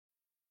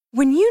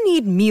When you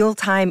need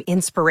mealtime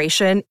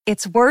inspiration,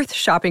 it's worth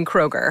shopping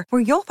Kroger,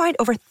 where you'll find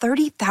over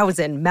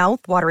 30,000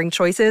 mouth-watering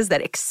choices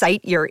that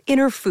excite your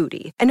inner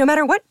foodie. And no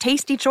matter what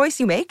tasty choice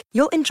you make,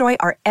 you'll enjoy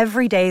our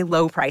everyday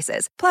low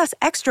prices, plus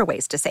extra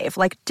ways to save,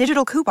 like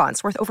digital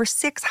coupons worth over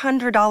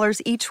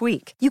 $600 each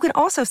week. You can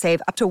also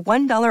save up to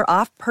 $1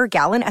 off per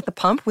gallon at the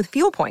pump with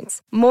fuel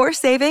points. More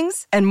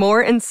savings and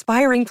more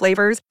inspiring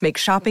flavors make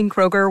shopping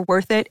Kroger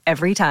worth it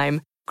every time.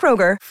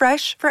 Kroger,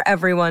 fresh for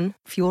everyone.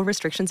 Fuel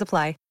restrictions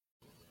apply.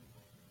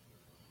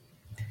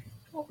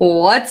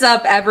 What's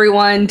up,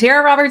 everyone?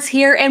 Tara Roberts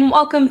here, and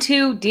welcome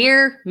to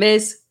Dear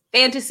Miss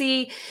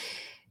Fantasy,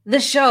 the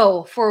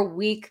show for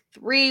week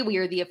 3. We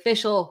are the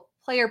official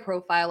player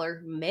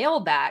profiler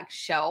mailbag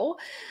show.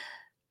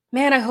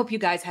 Man, I hope you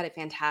guys had a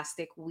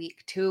fantastic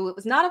week 2. It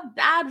was not a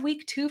bad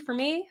week 2 for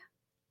me.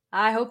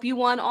 I hope you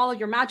won all of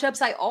your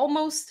matchups. I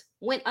almost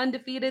went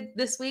undefeated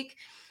this week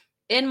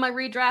in my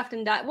redraft,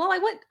 and I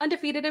went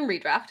undefeated in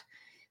redraft.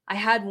 I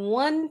had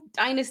one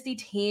dynasty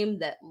team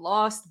that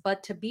lost,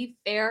 but to be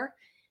fair,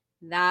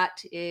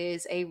 that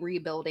is a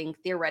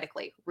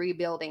theoretically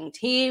rebuilding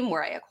team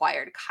where I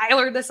acquired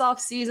Kyler this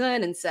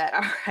offseason and said,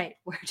 all right,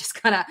 we're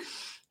just gonna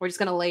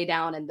lay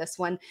down in this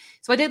one.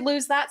 So I did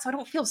lose that, so I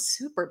don't feel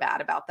super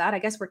bad about that. I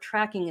guess we're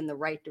tracking in the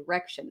right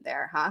direction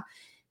there, huh?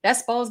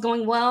 Best ball is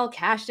going well,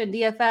 cashed in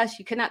DFS.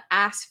 You cannot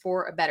ask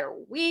for a better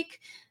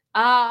week.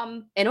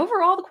 And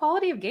overall, the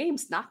quality of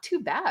games, not too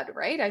bad,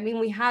 right? I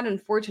mean, we had,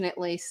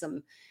 unfortunately,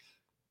 some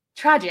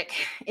tragic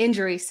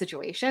injury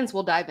situations.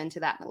 We'll dive into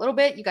that in a little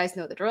bit. You guys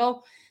know the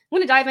drill. I'm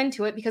going to dive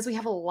into it because we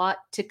have a lot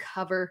to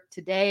cover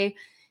today. I'm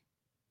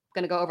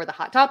going to go over the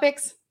hot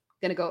topics,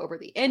 going to go over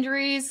the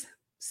injuries,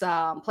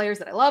 some players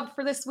that I loved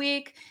for this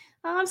week,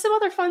 some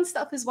other fun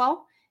stuff as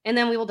well. And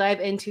then we will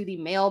dive into the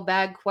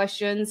mailbag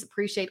questions.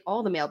 Appreciate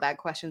all the mailbag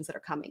questions that are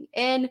coming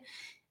in.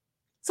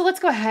 So let's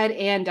go ahead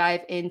and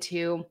dive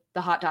into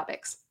the hot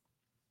topics.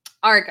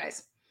 All right,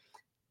 guys.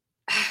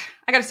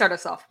 I got to start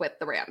us off with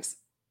the Rams.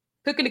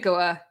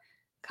 Puka,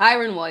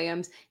 Kyren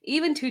Williams,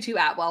 even Tutu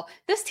Atwell.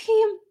 This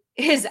team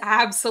is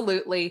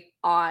absolutely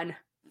on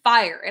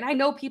fire. And I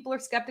know people are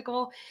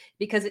skeptical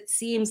because it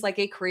seems like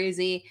a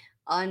crazy,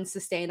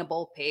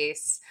 unsustainable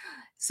pace.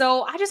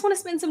 So I just want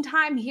to spend some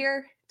time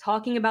here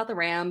talking about the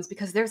Rams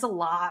because there's a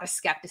lot of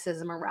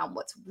skepticism around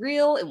what's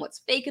real and what's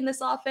fake in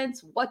this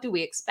offense. What do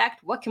we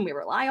expect? What can we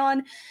rely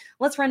on?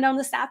 Let's run down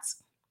the stats.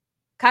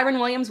 Kyren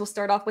Williams, we'll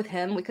start off with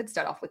him. We could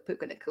start off with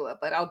Puka,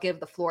 but I'll give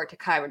the floor to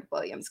Kyren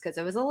Williams because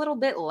it was a little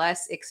bit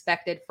less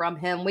expected from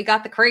him. We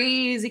got the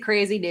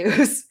crazy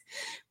news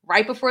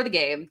right before the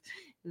game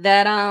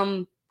that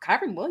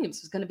Kyren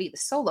Williams was going to be the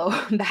solo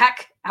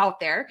back out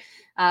there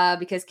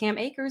because Cam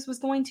Akers was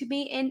going to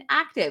be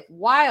inactive.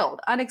 Wild,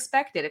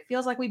 unexpected. It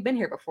feels like we've been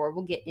here before.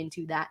 We'll get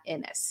into that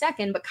in a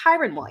second. But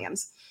Kyren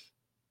Williams,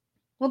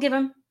 we'll give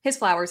him his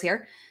flowers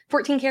here.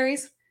 14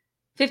 carries,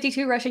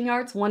 52 rushing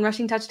yards, 1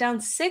 rushing touchdown,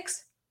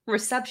 6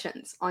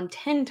 receptions on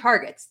 10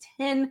 targets.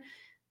 10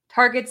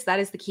 targets, that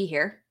is the key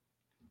here,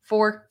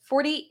 for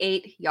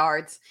 48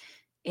 yards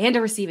and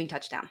a receiving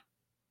touchdown.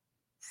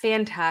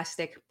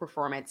 Fantastic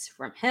performance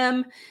from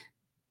him.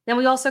 Then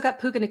we also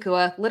got Puka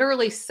Nacua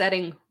literally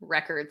setting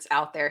records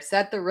out there.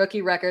 Set the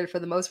rookie record for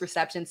the most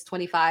receptions,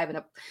 25 in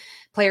a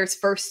player's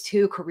first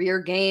 2 career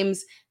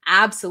games.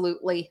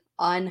 Absolutely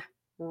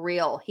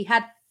unreal. He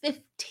had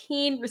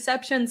 15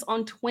 receptions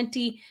on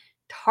 20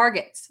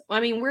 targets. I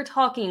mean, we are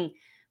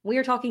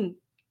talking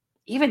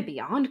even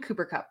beyond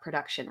Cooper Kupp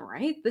production,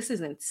 right? This is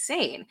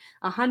insane.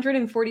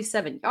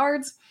 147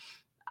 yards.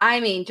 I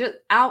mean, just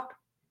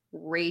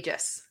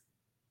outrageous.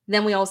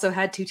 Then we also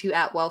had Tutu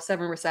Atwell,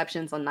 7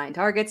 receptions on 9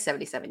 targets,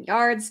 77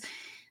 yards.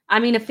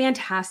 I mean, a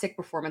fantastic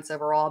performance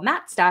overall.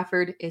 Matt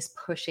Stafford is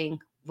pushing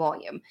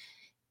volume.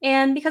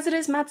 And because it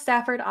is Matt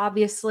Stafford,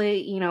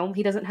 obviously,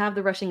 he doesn't have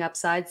the rushing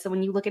upside. So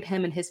when you look at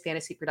him and his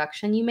fantasy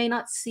production, you may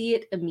not see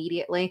it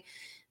immediately.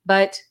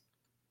 But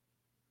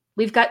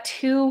we've got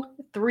 2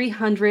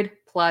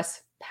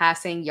 300-plus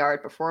passing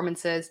yard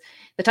performances.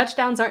 The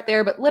touchdowns aren't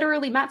there, but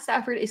literally Matt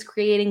Stafford is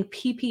creating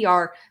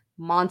PPR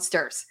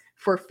monsters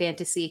for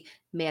fantasy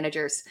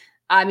managers.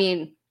 I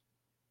mean,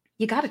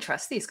 you got to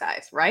trust these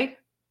guys, right?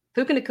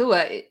 Puka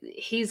Nacua,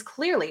 he's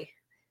clearly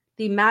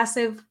the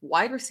massive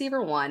wide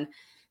receiver 1,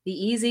 the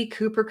easy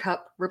Cooper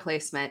Kupp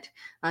replacement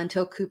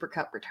until Cooper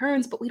Kupp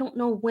returns, but we don't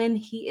know when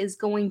he is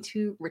going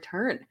to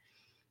return.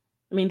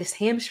 I mean, this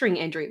hamstring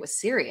injury was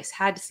serious.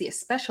 Had to see a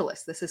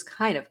specialist. This is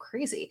kind of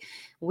crazy.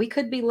 We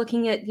could be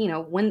looking at,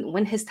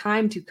 when his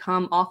time to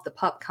come off the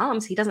pup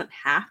comes, he doesn't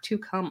have to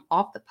come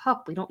off the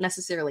pup. We don't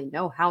necessarily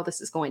know how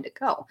this is going to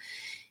go.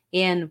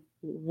 And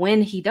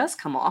when he does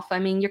come off, I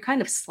mean, you're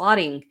kind of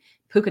slotting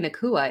Puka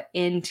Nacua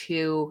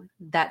into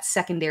that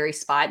secondary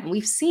spot. And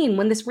we've seen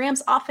when this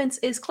Rams offense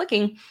is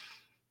clicking,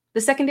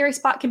 the secondary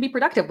spot can be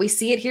productive. We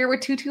see it here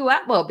with Tutu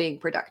Atwell being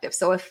productive.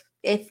 So if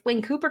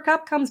when Cooper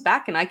Kupp comes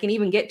back and I can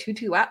even get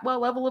Tutu Atwell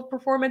level of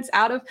performance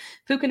out of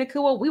Puka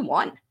Nacua, we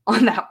won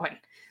on that one.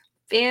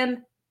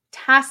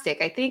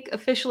 Fantastic. I think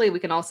officially we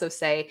can also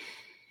say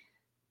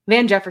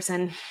Van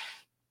Jefferson,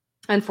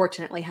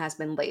 unfortunately has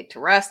been laid to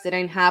rest. It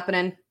ain't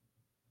happening.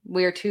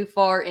 We're too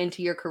far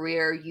into your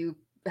career. You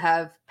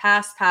have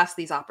passed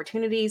these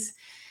opportunities.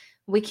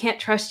 We can't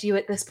trust you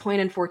at this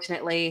point,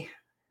 unfortunately.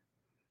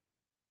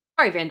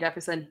 Sorry, Van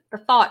Jefferson. The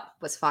thought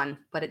was fun,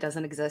 but it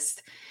doesn't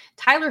exist.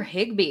 Tyler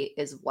Higbee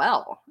as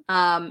well.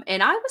 And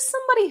I was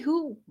somebody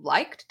who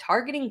liked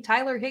targeting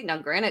Tyler Higbee. Now,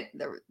 granted,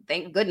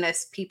 thank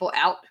goodness people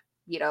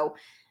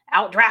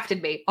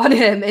outdrafted me on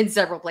him in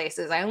several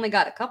places. I only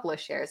got a couple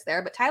of shares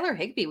there, but Tyler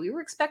Higbee, we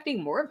were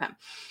expecting more of him.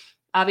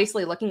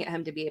 Obviously, looking at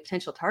him to be a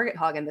potential target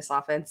hog in this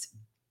offense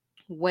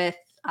with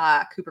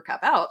Cooper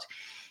Kupp out.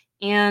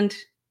 And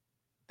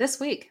this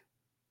week,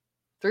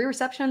 3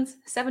 receptions,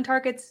 7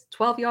 targets,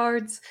 12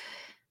 yards.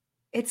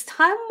 It's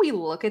time we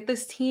look at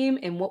this team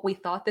and what we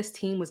thought this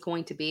team was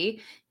going to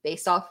be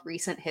based off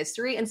recent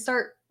history and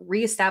start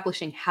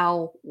reestablishing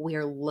how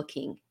we're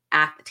looking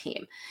at the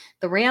team.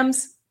 The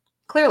Rams,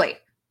 clearly,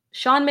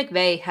 Sean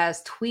McVay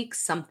has tweaked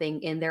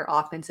something in their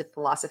offensive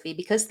philosophy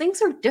because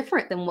things are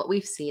different than what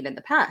we've seen in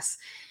the past.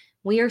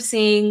 We are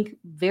seeing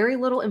very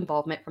little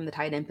involvement from the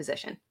tight end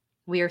position.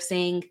 We are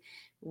seeing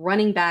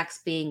running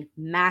backs being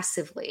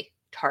massively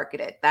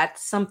targeted.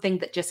 That's something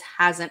that just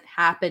hasn't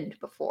happened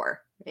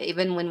before.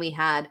 Even when we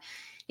had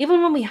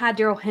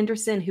Darrell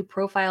Henderson, who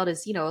profiled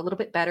as, a little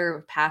bit better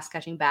of pass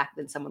catching back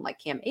than someone like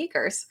Cam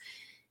Akers,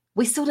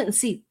 we still didn't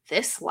see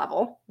this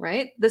level,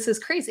 right? This is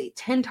crazy.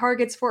 10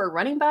 targets for a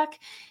running back.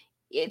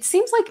 It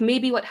seems like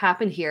maybe what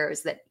happened here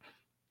is that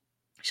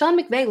Sean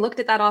McVay looked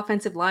at that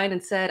offensive line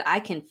and said,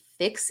 I can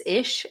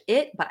fix-ish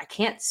it, but I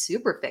can't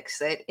super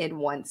fix it in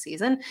one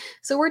season.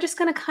 So we're just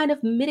going to kind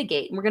of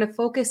mitigate. And we're going to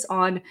focus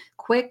on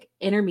quick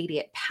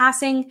intermediate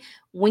passing.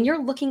 When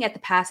you're looking at the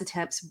pass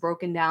attempts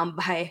broken down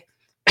by,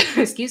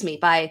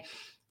 by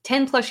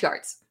 10 plus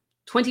yards,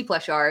 20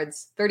 plus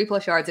yards, 30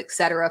 plus yards,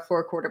 etc.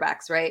 for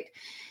quarterbacks, right?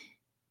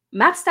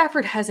 Matt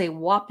Stafford has a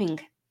whopping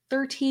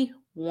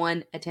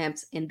 31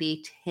 attempts in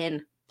the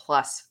 10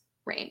 plus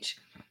range.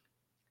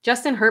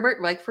 Justin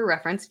Herbert, like for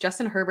reference,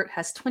 Justin Herbert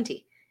has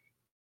 20.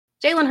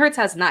 Jalen Hurts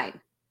has 9.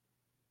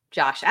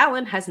 Josh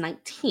Allen has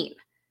 19.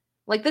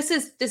 Like this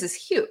is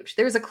huge.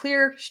 There's a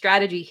clear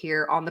strategy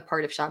here on the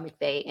part of Sean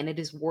McVay, and it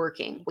is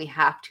working. We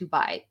have to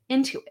buy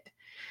into it.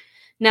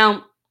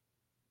 Now,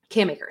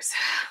 Cam Akers.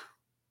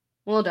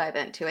 We'll dive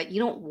into it. You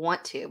don't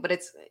want to, but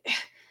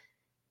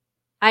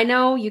I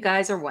know you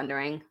guys are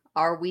wondering,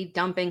 are we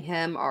dumping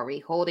him? Are we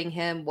holding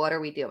him? What are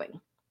we doing?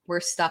 We're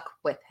stuck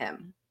with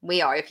him.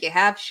 We are. If you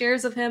have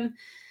shares of him,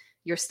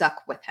 you're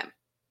stuck with him.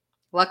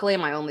 Luckily,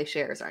 my only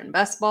shares are in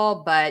best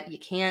ball, but you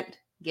can't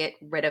get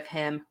rid of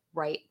him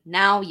right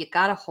now. You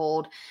got to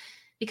hold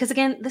because,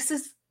 again,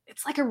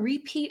 it's like a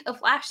repeat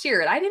of last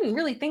year. And I didn't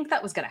really think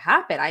that was going to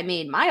happen. I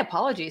mean, my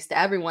apologies to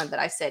everyone that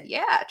I said,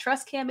 yeah,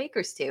 trust Cam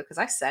Akers too, because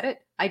I said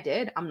it. I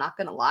did. I'm not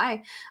going to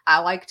lie. I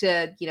like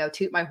to,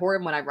 toot my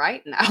horn when I'm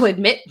right, and I'll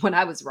admit when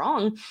I was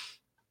wrong.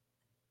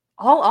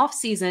 All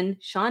offseason,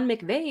 Sean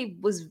McVay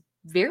was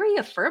very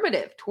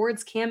affirmative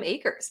towards Cam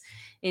Akers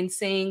in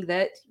saying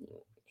that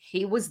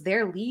he was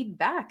their lead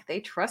back. They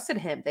trusted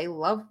him. They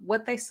loved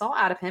what they saw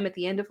out of him at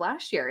the end of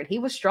last year. And he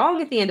was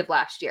strong at the end of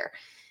last year.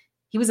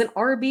 He was an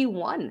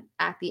RB1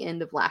 at the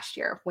end of last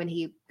year when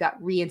he got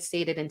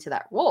reinstated into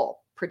that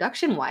role.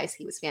 Production-wise,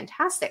 he was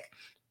fantastic.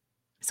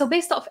 So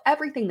based off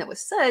everything that was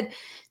said,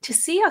 to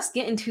see us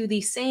get into the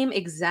same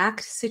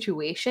exact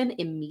situation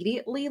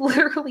immediately,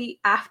 literally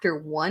after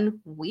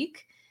 1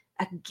 week,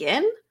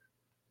 again,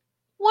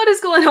 what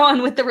is going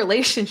on with the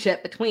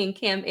relationship between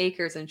Cam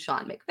Akers and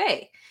Sean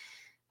McVay?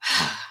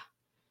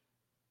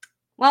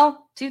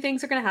 Well, 2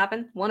 things are going to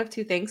happen. One of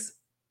 2 things.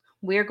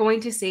 We're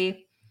going to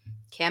see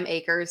Cam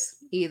Akers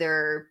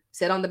either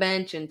sit on the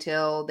bench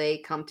until they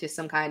come to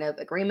some kind of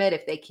agreement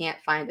if they can't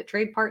find a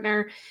trade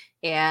partner.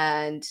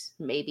 And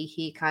maybe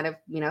he kind of,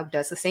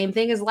 does the same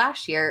thing as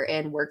last year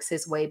and works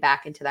his way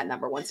back into that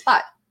number 1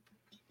 spot.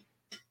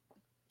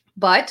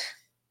 But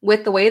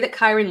with the way that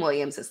Kyren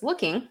Williams is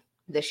looking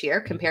this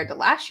year compared to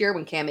last year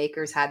when Cam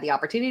Akers had the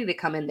opportunity to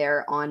come in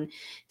there on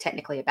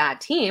technically a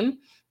bad team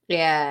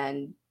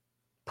and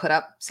put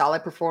up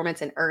solid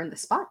performance and earn the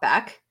spot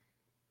back,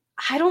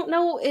 I don't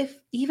know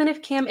even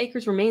if Cam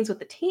Akers remains with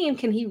the team,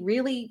 can he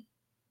really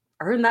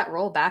earn that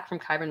role back from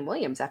Kyren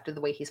Williams after the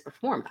way he's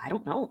performed? I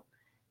don't know.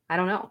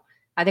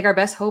 I think our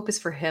best hope is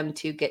for him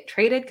to get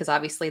traded because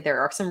obviously there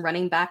are some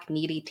running back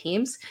needy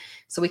teams,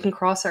 so we can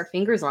cross our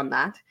fingers on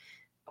that.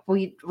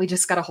 We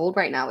just got to hold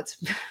right now.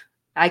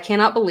 I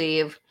cannot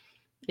believe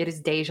it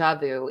is deja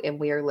vu and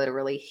we are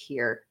literally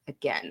here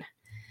again.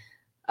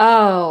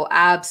 Oh,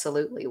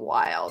 absolutely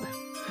wild.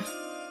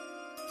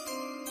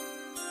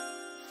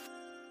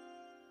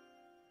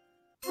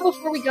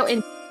 Before we go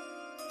in,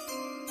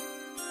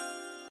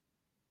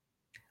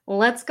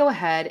 let's go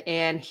ahead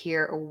and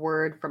hear a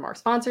word from our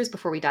sponsors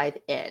before we dive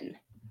in.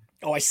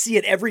 Oh, I see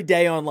it every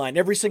day online,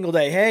 every single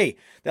day. Hey,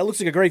 that looks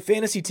like a great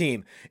fantasy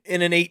team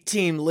in an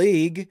 8-team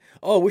league.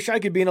 Oh, wish I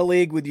could be in a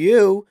league with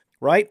you,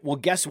 right? Well,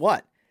 guess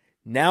what?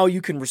 Now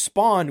you can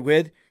respond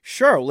with,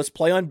 sure, let's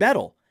play on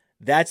Bettle.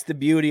 That's the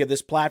beauty of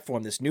this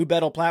platform, this new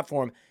Bettle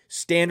platform.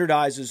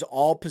 standardizes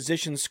all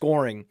position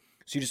scoring.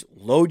 So you just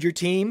load your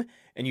team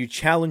and you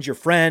challenge your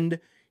friend,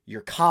 your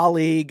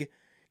colleague,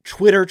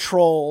 Twitter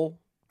troll,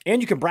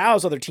 and you can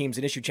browse other teams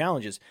and issue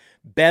challenges.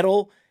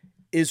 Bettle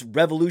is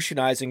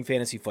revolutionizing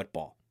fantasy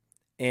football.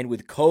 And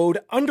with code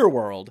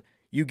Underworld,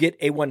 you get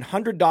a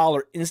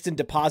 $100 instant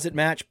deposit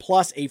match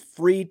plus a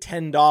free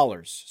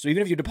 $10. So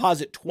even if you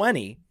deposit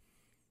 $20,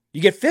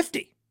 you get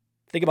 $50.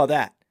 Think about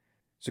that.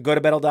 So go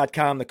to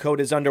Bettle.com. The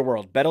code is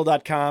Underworld.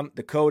 Bettle.com.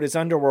 The code is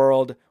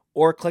Underworld.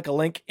 Or click a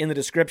link in the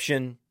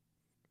description.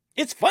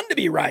 It's fun to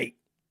be right.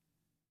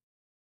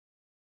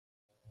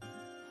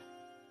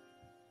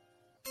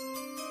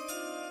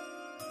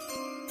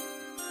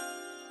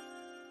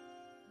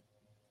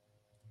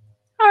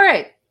 All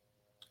right.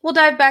 We'll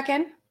dive back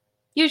in.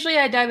 Usually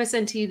I dive us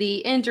into the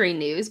injury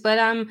news, but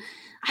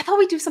I thought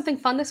we'd do something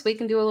fun this week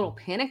and do a little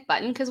panic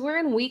button because we're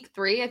in week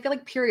 3. I feel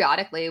like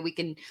periodically we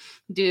can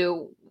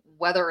do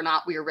whether or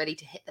not we are ready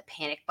to hit the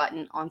panic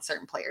button on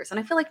certain players. And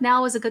I feel like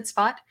now is a good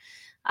spot.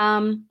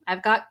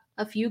 I've got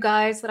a few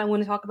guys that I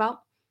want to talk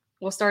about.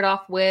 We'll start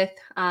off with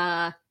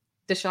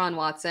Deshaun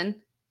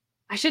Watson.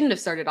 I shouldn't have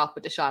started off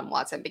with Deshaun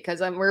Watson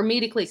because we're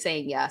immediately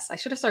saying yes. I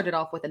should have started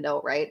off with a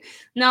no, right?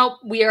 No,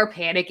 we are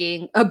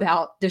panicking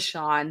about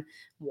Deshaun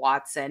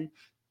Watson.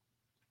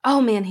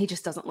 Oh man, he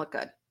just doesn't look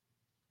good.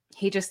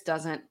 He just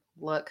doesn't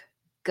look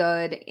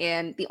good.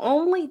 And the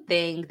only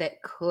thing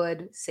that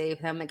could save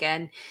him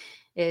again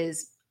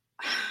is,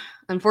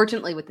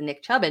 unfortunately, with the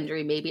Nick Chubb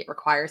injury, maybe it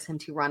requires him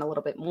to run a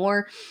little bit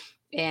more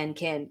and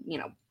can,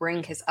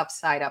 bring his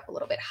upside up a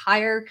little bit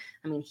higher.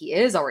 I mean, he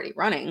is already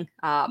running.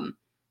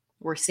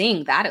 We're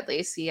seeing that at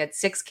least. He had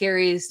 6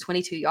 carries,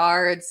 22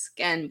 yards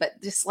again,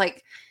 but just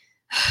like,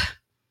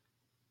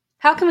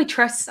 how can we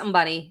trust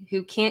somebody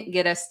who can't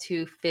get us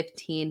to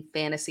 15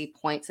 fantasy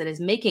points and is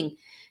making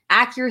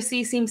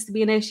accuracy seems to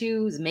be an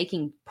issue, is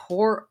making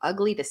poor,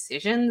 ugly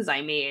decisions?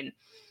 I mean,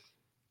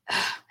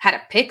 had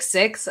a pick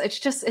 6. It's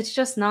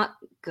just not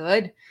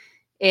good.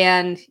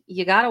 And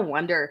you got to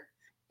wonder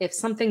if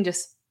something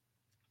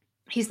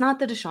he's not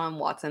the Deshaun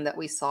Watson that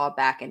we saw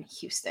back in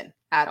Houston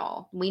at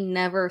all. We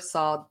never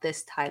saw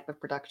this type of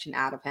production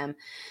out of him.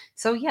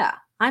 So yeah,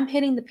 I'm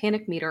hitting the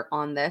panic meter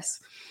on this.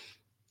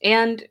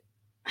 And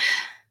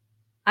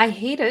I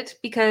hate it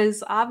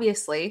because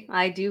obviously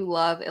I do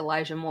love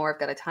Elijah Moore. I've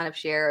got a ton of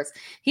shares.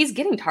 He's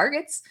getting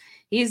targets.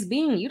 He's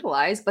being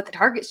utilized, but the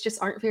targets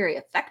just aren't very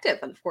effective,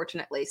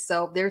 unfortunately.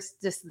 So there's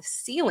just the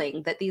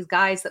ceiling that these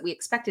guys that we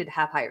expected to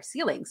have higher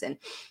ceilings, and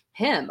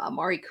him,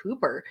 Amari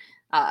Cooper,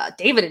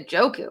 David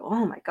Njoku.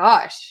 Oh my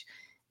gosh.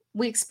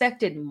 We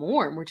expected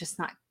more, and we're just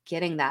not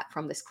getting that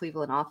from this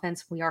Cleveland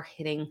offense. We are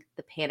hitting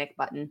the panic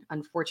button,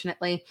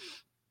 unfortunately.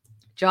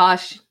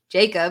 Josh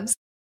Jacobs.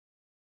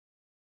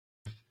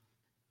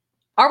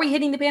 Are we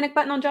hitting the panic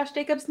button on Josh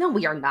Jacobs? No,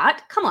 we are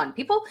not. Come on,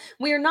 people.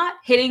 We are not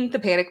hitting the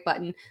panic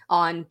button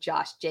on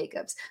Josh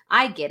Jacobs.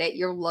 I get it.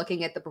 You're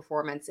looking at the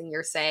performance and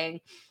you're saying,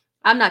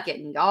 I'm not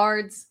getting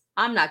yards.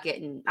 I'm not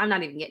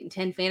even getting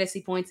 10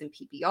 fantasy points in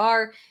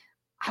PPR.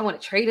 I want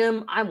to trade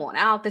him. I want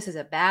out. This is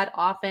a bad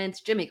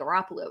offense. Jimmy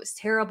Garoppolo is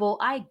terrible.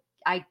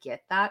 I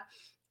get that.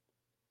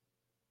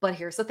 But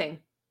here's the thing.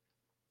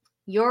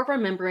 You're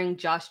remembering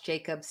Josh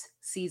Jacobs'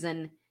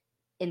 season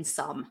in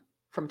sum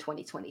from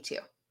 2022.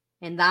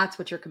 And that's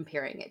what you're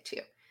comparing it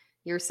to.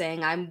 You're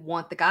saying, I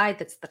want the guy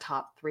that's the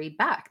top 3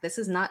 back. This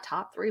is not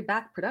top 3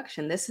 back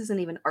production. This isn't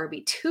even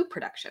RB2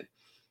 production.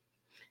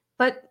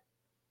 But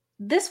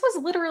this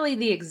was literally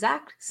the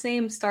exact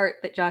same start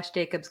that Josh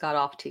Jacobs got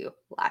off to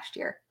last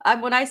year.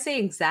 When I say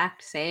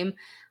exact same,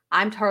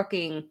 I'm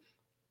talking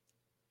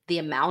the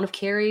amount of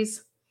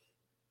carries,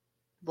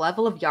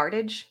 level of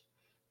yardage.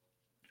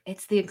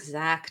 It's the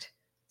exact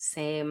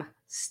same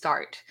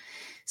start.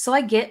 So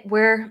I get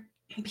where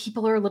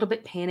people are a little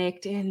bit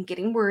panicked and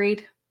getting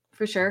worried,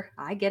 for sure.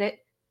 I get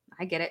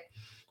it.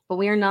 But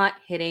we are not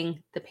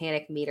hitting the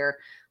panic meter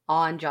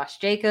on Josh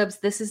Jacobs.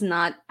 This is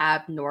not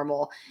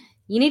abnormal.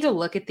 You need to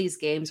look at these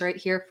games right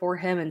here for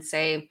him and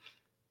say,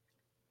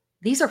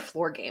 these are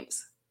floor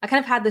games. I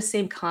kind of had the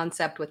same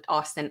concept with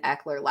Austin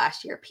Eckler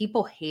last year.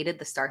 People hated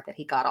the start that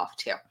he got off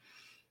to.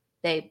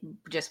 They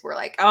just were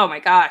like, oh my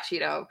gosh,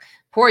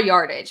 poor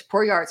yardage,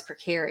 poor yards per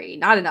carry,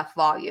 not enough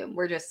volume.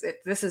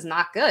 This is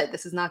not good.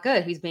 This is not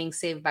good. He's being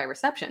saved by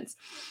receptions.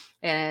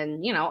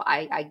 And,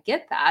 I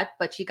get that,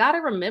 but you got to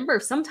remember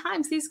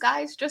sometimes these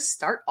guys just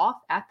start off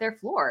at their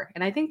floor.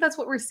 And I think that's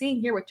what we're seeing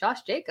here with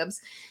Josh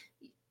Jacobs.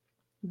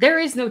 There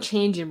is no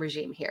change in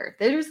regime here.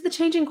 There's the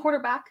change in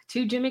quarterback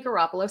to Jimmy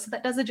Garoppolo, so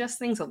that does adjust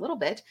things a little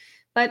bit.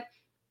 But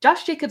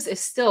Josh Jacobs is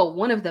still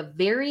one of the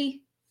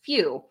very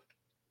few,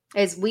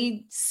 as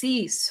we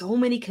see so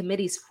many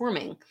committees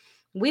forming,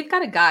 we've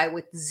got a guy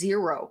with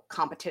zero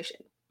competition.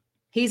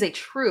 He's a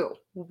true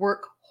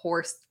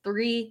workhorse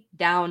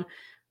 3-down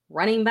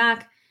running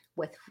back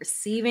with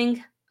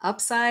receiving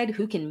upside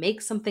who can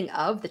make something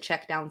of the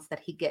checkdowns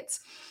that he gets.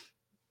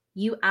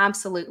 You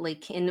absolutely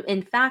can.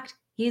 In fact,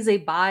 he's a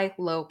buy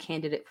low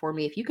candidate for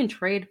me. If you can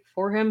trade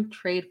for him,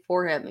 trade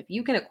for him. If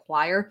you can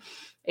acquire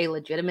a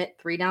legitimate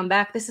 3-down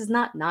back, this is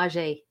not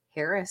Najee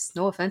Harris.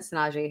 No offense to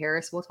Najee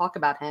Harris. We'll talk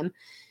about him.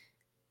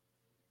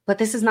 But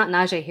this is not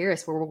Najee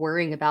Harris where we're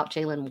worrying about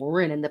Jaylen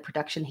Warren and the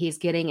production he's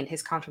getting and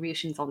his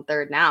contributions on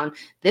third down.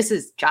 This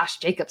is Josh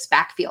Jacobs'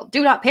 backfield.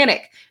 Do not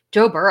panic.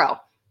 Joe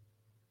Burrow.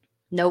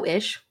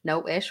 No-ish.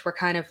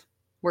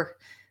 We're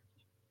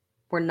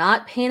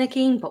not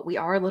panicking, but we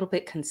are a little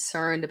bit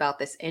concerned about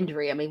this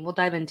injury. I mean, we'll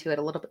dive into it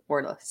a little bit more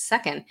in a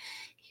second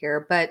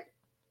here, but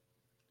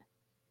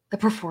the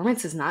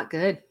performance is not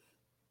good.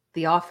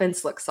 The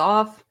offense looks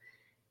off.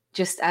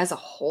 Just as a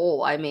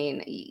whole, I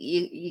mean,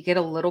 you get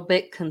a little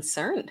bit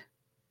concerned.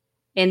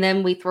 And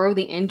then we throw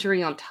the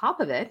injury on top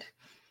of it.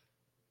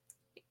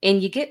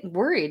 And you get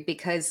worried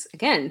because,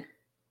 again,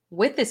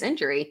 with this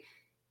injury,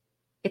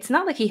 it's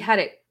not like he had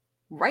it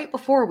right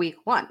before week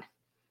 1.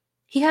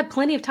 He had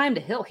plenty of time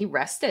to heal. He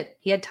rested.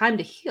 He had time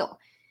to heal.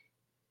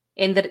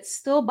 And that it's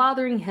still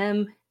bothering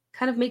him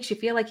kind of makes you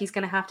feel like he's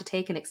going to have to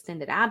take an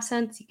extended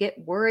absence. You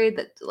get worried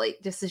that, like,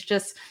 this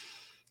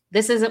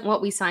isn't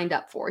what we signed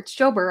up for. It's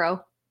Joe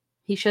Burrow.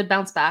 He should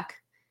bounce back,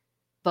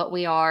 but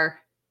we are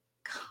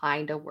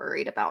kind of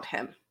worried about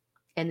him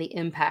and the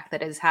impact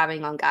that it is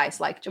having on guys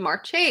like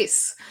Jamar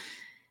Chase.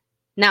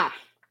 Now,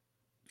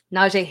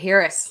 Najee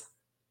Harris,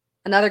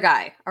 another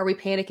guy. Are we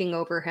panicking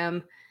over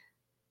him?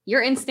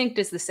 Your instinct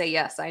is to say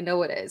yes. I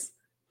know it is.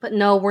 But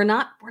no, we're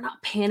not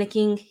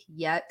panicking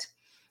yet.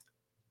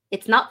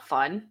 It's not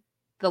fun,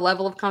 the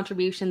level of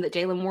contribution that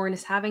Jaylen Warren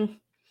is having.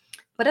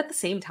 But at the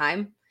same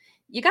time,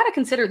 you got to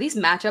consider these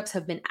matchups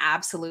have been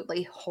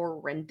absolutely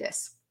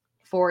horrendous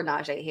for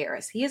Najee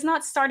Harris. He is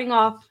not starting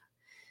off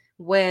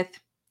with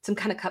some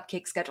kind of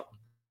cupcake schedule.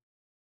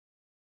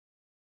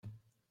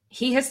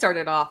 He has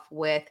started off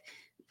with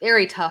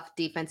very tough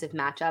defensive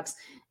matchups.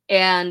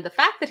 And the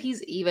fact that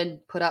he's even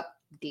put up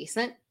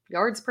decent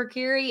yards per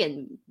carry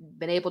and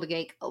been able to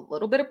make a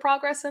little bit of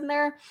progress in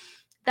there,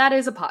 that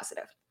is a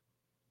positive.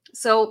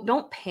 So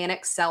don't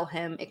panic, sell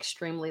him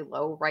extremely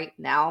low right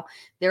now.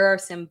 There are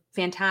some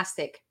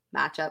fantastic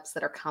matchups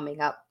that are coming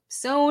up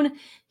soon.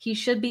 He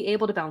should be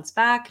able to bounce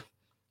back.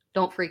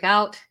 Don't freak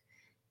out.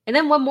 And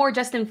then one more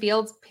Justin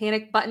Fields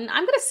panic button.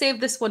 I'm going to save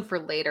this one for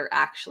later,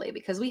 actually,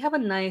 because we have a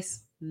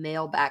nice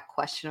mailbag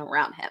question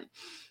around him.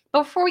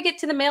 But before we get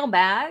to the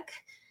mailbag,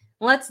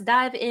 let's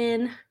dive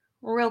in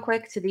real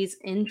quick to these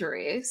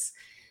injuries.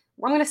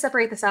 I'm going to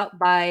separate this out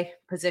by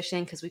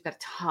position because we've got a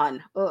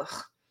ton.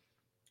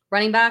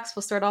 Running backs.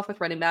 We'll start off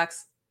with running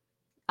backs.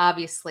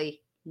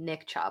 Obviously,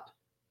 Nick Chubb.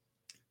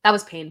 That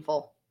was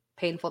painful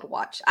to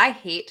watch. I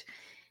hate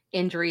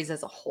injuries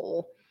as a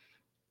whole,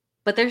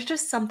 but there's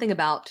just something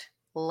about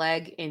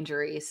leg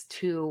injuries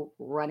to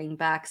running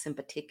backs in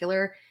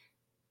particular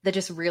that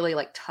just really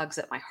like tugs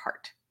at my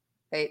heart,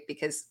 right?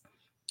 Because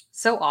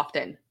so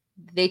often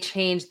they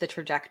change the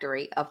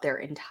trajectory of their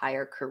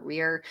entire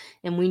career.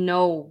 And we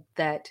know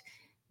that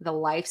the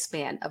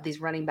lifespan of these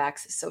running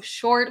backs is so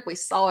short. We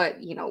saw it,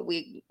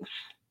 we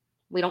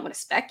don't want to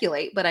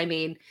speculate, but I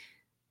mean,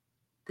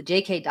 the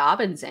J.K.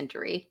 Dobbins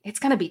injury, it's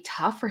going to be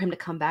tough for him to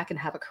come back and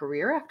have a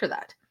career after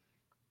that,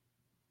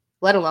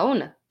 let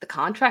alone the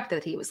contract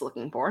that he was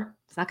looking for.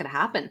 It's not going to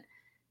happen.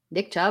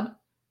 Nick Chubb,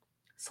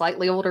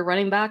 slightly older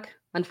running back,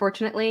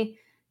 unfortunately,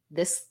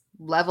 this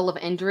level of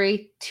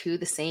injury to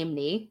the same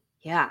knee.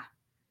 Yeah.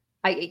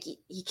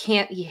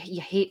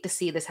 You hate to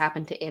see this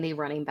happen to any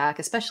running back,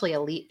 especially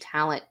elite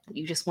talent.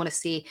 You just want to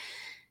see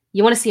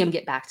him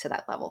get back to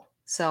that level.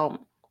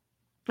 So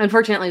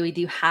unfortunately, we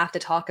do have to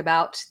talk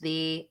about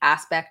the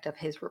aspect of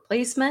his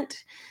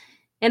replacement,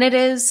 and it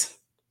is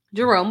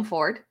Jerome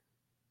Ford.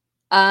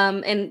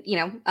 And,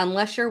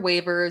 unless your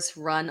waivers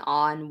run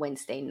on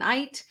Wednesday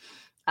night,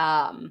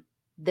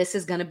 this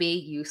is going to be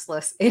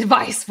useless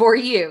advice for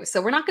you.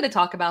 So we're not going to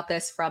talk about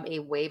this from a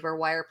waiver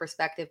wire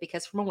perspective,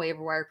 because from a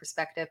waiver wire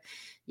perspective,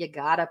 you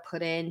got to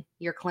put in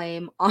your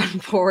claim on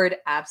Ford.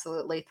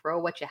 Absolutely throw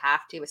what you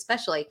have to,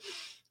 especially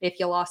if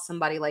you lost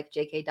somebody like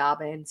J.K.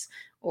 Dobbins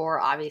or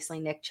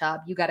obviously Nick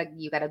Chubb. You got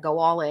to go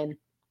all in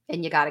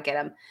and you got to get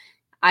him.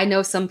 I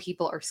know some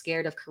people are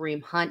scared of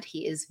Kareem Hunt.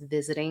 He is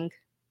visiting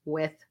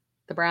with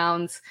the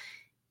Browns,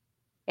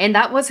 and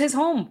that was his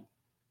home.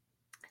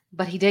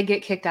 But he did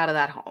get kicked out of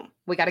that home.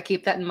 We got to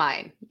keep that in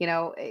mind.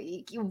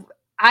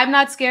 I'm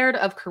not scared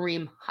of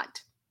Kareem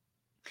Hunt.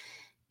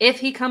 If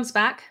he comes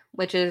back,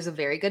 which is a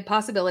very good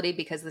possibility,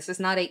 because this is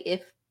not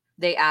if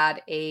they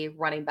add a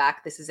running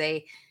back. This is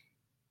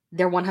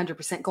they're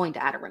 100% going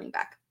to add a running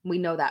back. We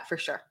know that for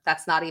sure.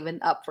 That's not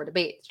even up for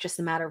debate. It's just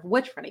a matter of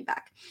which running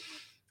back.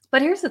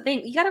 But here's the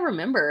thing. You got to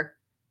remember,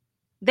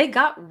 they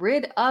got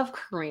rid of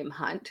Kareem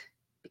Hunt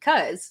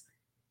because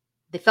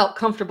they felt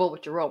comfortable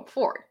with Jerome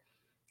Ford.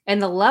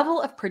 And the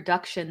level of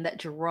production that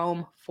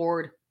Jerome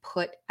Ford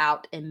put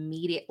out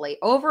immediately,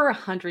 over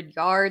 100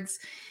 yards,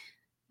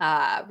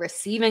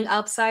 receiving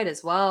upside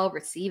as well,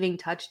 receiving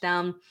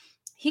touchdown.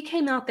 He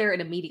came out there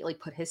and immediately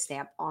put his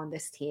stamp on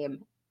this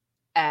team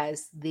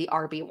as the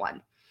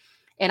RB1.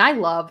 And I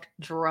loved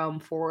Jerome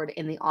Ford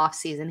in the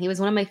offseason. He was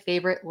one of my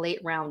favorite late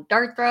round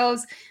dart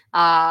throws.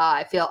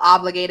 I feel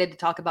obligated to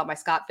talk about my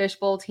Scott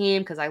Fishbowl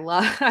team because I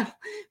love,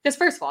 because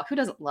first of all, who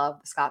doesn't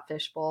love the Scott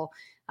Fishbowl?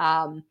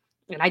 And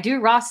I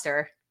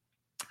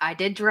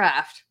did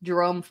draft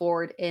Jerome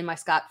Ford in my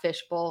Scott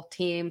Fishbowl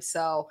team.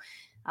 So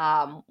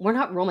we're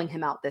not rolling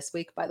him out this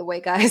week, by the way,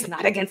 guys,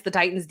 not against the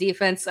Titans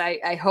defense.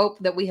 I hope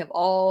that we have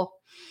all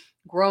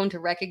grown to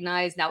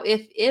recognize now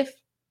if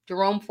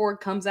Jerome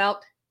Ford comes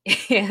out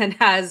and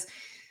has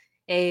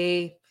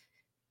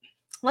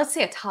let's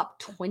say a top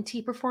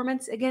 20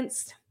 performance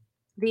against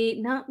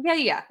a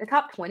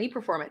top 20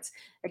 performance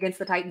against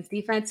the Titans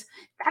defense,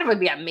 that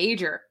would be a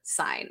major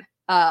sign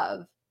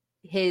of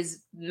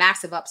his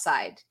massive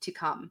upside to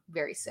come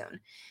very soon.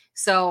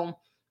 So,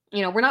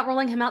 we're not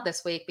rolling him out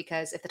this week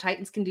because if the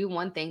Titans can do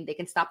one thing, they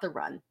can stop the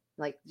run.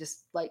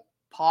 Just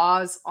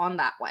pause on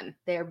that one.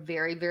 They're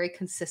very, very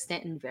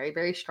consistent and very,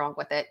 very strong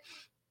with it.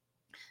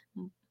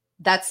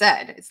 That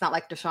said, it's not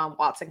like Deshaun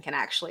Watson can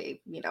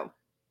actually,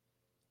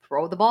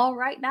 throw the ball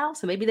right now.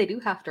 So maybe they do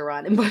have to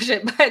run and push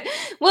it, but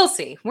we'll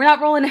see. We're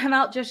not rolling him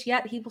out just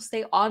yet. He will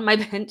stay on my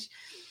bench.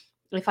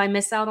 If I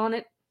miss out on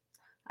it,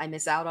 I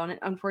miss out on it,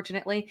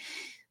 unfortunately.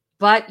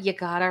 But you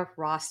gotta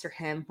roster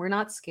him. We're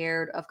not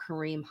scared of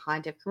Kareem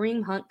Hunt. If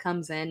Kareem Hunt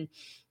comes in,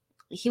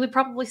 he would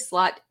probably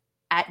slot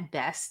at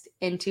best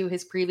into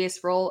his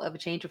previous role of a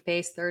change of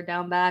pace, third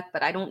down back,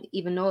 but I don't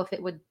even know if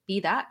it would be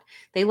that.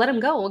 They let him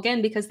go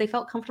again because they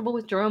felt comfortable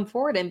with Jerome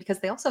Ford and because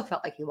they also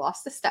felt like he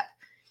lost a step.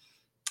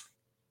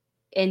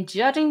 And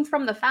judging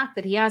from the fact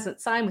that he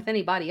hasn't signed with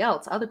anybody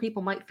else, other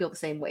people might feel the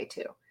same way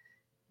too.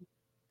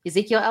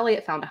 Ezekiel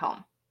Elliott found a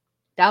home.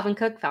 Dalvin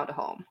Cook found a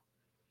home.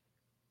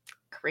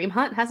 Kareem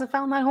Hunt hasn't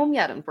found that home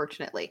yet,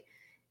 unfortunately.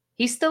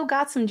 He's still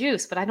got some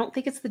juice, but I don't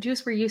think it's the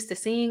juice we're used to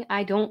seeing.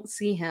 I don't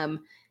see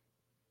him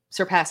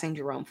surpassing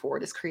Jerome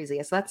Ford, as crazy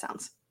as that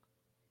sounds.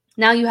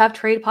 Now you have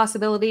trade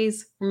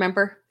possibilities.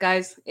 Remember,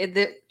 guys,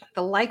 the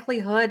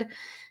likelihood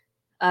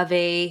of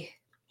a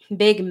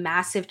big,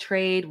 massive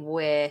trade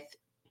with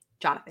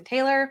Jonathan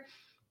Taylor,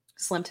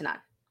 slim to none.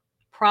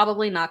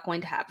 Probably not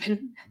going to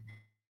happen.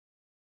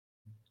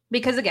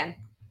 Because again,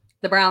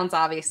 the Browns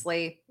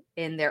obviously,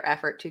 in their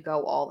effort to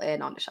go all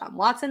in on Deshaun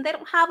Watson, they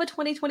don't have a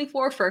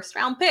 2024 first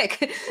round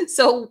pick.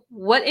 So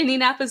what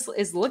Indianapolis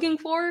is looking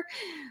for,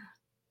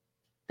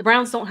 the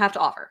Browns don't have to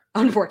offer,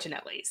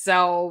 unfortunately.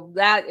 So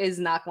that is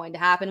not going to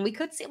happen. We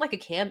could see like a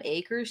Cam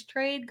Akers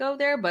trade go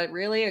there, but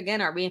really,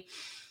 again, are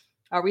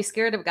we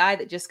scared of a guy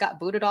that just got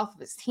booted off of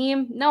his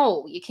team?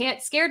 No, you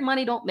can't. Scared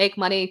money don't make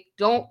money.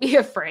 Don't be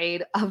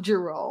afraid of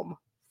Jerome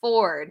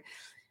Ford.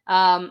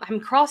 I'm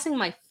crossing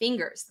my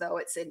fingers, though.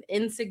 It's an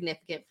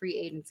insignificant free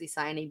agency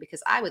signing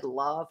because I would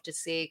love to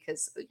see,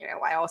 because,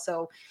 I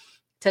also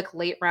took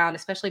late round,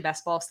 especially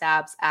best ball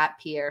stabs at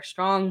Pierre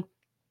Strong,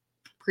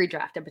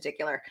 pre-draft in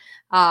particular,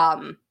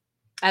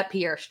 at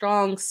Pierre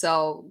Strong.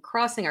 So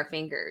crossing our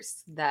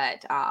fingers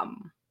that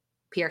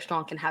Pierre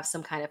Strong can have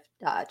some kind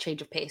of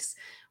change of pace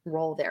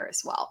role there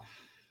as well.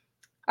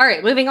 All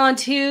right, moving on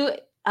to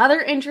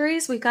other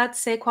injuries. We've got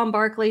Saquon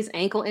Barkley's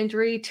ankle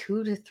injury.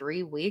 2 to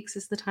 3 weeks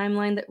is the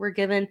timeline that we're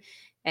given.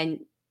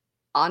 And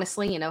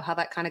honestly, you know how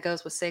that kind of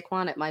goes with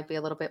Saquon. It might be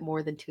a little bit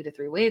more than 2 to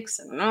 3 weeks.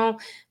 I don't know.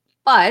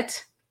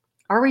 But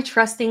are we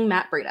trusting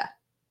Matt Breida?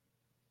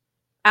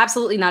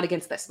 Absolutely not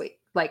against this week.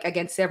 Like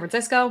against San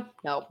Francisco?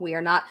 No, we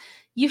are not.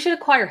 You should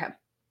acquire him.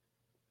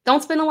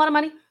 Don't spend a lot of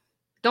money.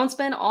 Don't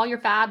spend all your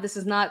fab. This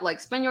is not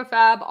like spend your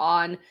fab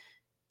on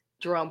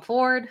Jerome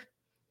Ford.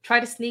 Try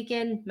to sneak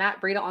in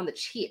Matt Breida on the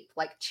cheap,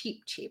 like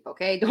cheap,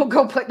 okay? Don't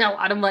go putting a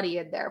lot of money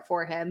in there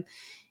for him.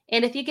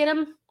 And if you get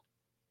him,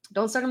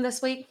 don't start him this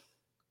week.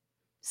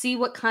 See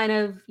what kind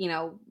of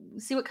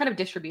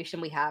distribution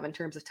we have in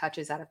terms of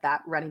touches out of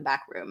that running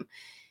back room.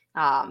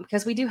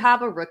 Because we do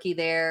have a rookie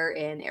there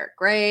in Eric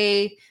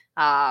Gray,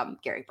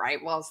 Gary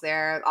Brightwell's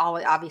there. All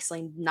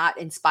obviously not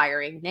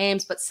inspiring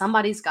names, but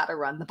somebody's got to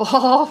run the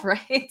ball,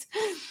 right?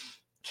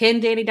 Can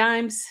Danny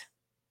Dimes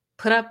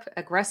put up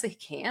aggressive?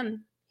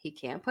 He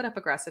can put up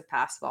aggressive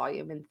pass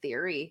volume in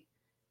theory.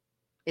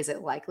 Is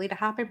it likely to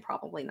happen?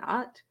 Probably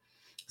not.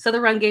 So the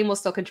run game will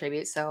still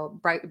contribute. So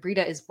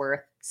Breida is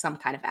worth some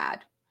kind of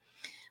ad.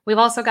 We've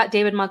also got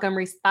David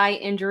Montgomery's thigh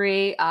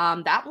injury.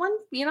 That one,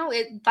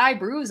 thigh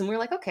bruise. And we're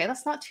like, okay,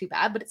 that's not too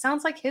bad. But it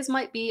sounds like his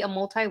might be a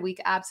multi-week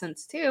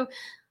absence too.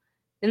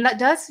 And that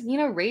does,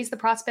 raise the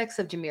prospects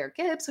of Jahmyr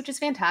Gibbs, which is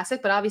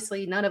fantastic. But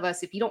obviously none of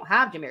us, if you don't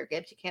have Jahmyr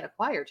Gibbs, you can't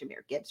acquire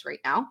Jahmyr Gibbs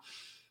right now.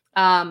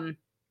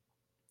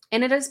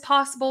 And it is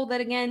possible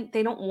that, again,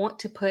 they don't want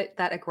to put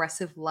that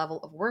aggressive level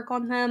of work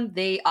on him.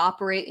 They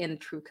operate in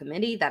true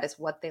committee. That is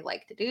what they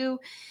like to do.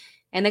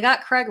 And they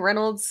got Craig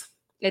Reynolds.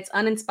 It's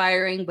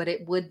uninspiring, but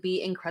it would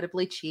be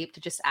incredibly cheap to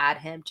just add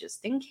him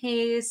just in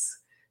case.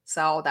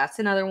 So that's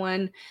another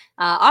one.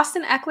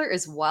 Austin Eckler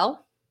as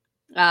well.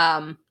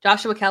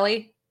 Joshua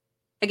Kelly.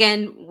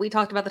 Again, we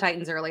talked about the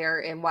Titans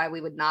earlier and why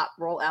we would not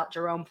roll out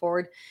Jerome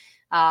Ford.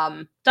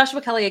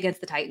 Joshua Kelly against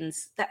the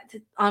Titans.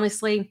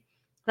 Honestly,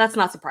 That's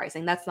not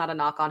surprising. That's not a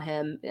knock on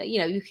him.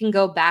 You can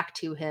go back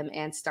to him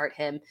and start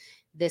him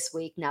this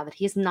week now that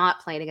he's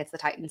not playing against the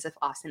Titans if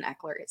Austin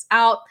Eckler is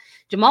out.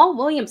 Jamal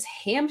Williams'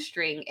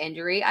 hamstring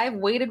injury. I've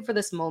waited for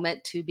this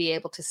moment to be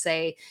able to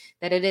say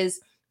that it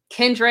is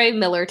Kendre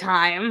Miller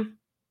time.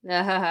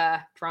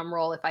 Drum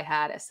roll if I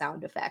had a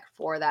sound effect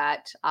for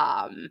that.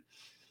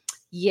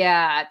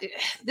 Yeah,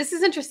 this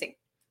is interesting.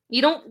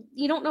 You don't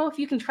know if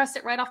you can trust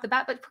it right off the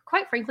bat, but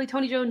quite frankly,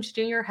 Tony Jones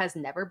Jr. has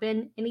never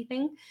been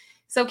anything.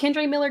 So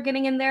Kendre Miller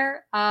getting in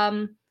there,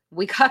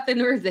 we got the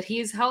news that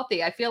he's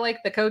healthy. I feel like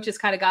the coaches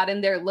kind of got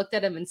in there, looked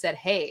at him and said,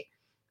 hey,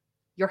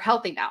 you're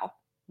healthy now.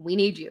 We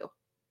need you.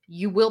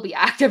 You will be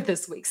active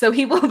this week. So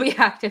he will be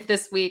active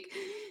this week.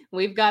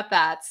 We've got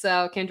that.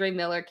 So Kendre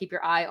Miller, keep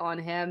your eye on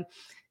him.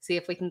 See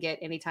if we can get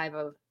any type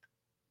of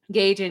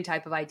gauge and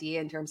type of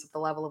idea in terms of the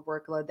level of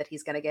workload that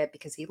he's going to get,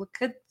 because he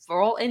could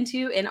fall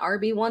into an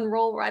RB1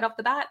 role right off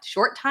the bat.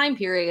 Short time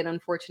period,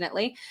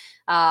 unfortunately,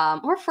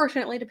 or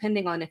fortunately,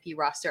 depending on if you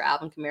roster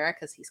Alvin Kamara,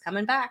 because he's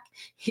coming back.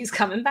 He's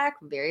coming back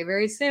very,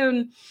 very soon.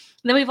 And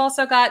then we've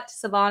also got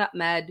Savon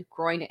Ahmed,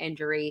 groin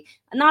injury.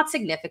 Not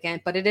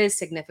significant, but it is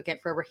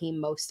significant for Raheem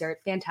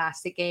Mostert.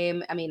 Fantastic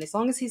game. I mean, as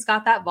long as he's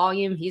got that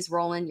volume, he's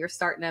rolling, you're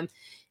starting him.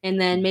 And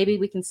then maybe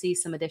we can see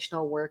some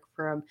additional work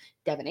from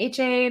Devin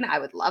Achane. I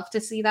would love to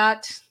see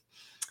that.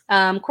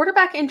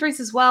 Quarterback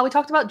injuries as well. We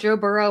talked about Joe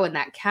Burrow and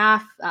that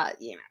calf.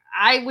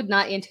 I would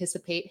not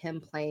anticipate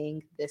him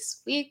playing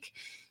this week.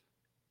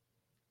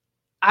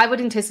 I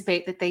would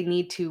anticipate that they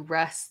need to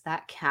rest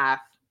that calf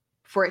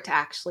for it to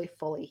actually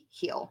fully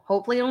heal.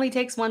 Hopefully it only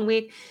takes 1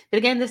 week. But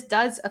again, this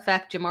does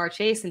affect Jamar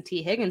Chase and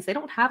T. Higgins. They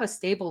don't have a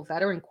stable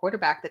veteran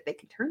quarterback that they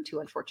can turn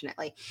to,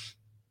 unfortunately.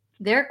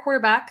 Their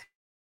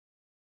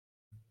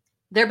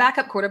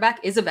backup quarterback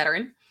is a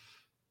veteran,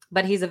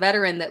 but he's a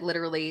veteran that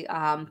literally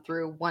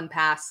threw one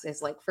pass,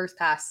 his first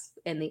pass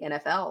in the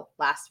NFL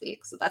last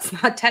week. So it's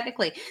not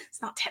technically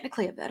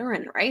a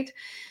veteran, right?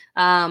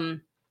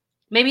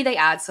 Maybe they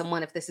add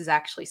someone if this is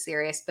actually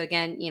serious. But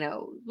again,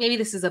 maybe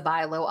this is a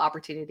buy low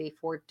opportunity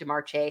for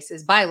Jamar Chase,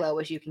 as buy low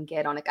as you can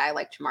get on a guy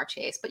like Jamar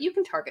Chase. But you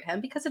can target him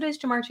because it is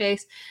Jamar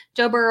Chase.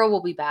 Joe Burrow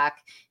will be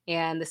back,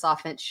 and this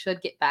offense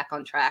should get back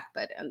on track.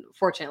 But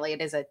unfortunately,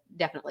 it is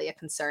definitely a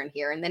concern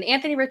here. And then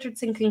Anthony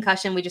Richardson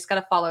concussion, we just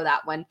got to follow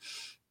that one.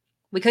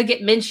 We could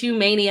get Minshew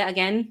mania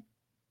again.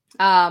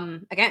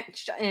 And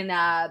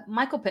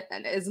Michael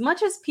Pittman. As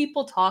much as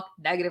people talk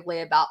negatively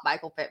about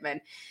Michael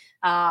Pittman,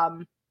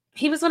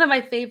 he was one of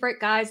my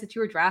favorite guys that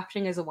you were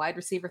drafting as a wide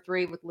receiver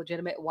 3 with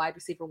legitimate wide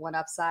receiver 1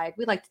 upside.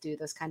 We like to do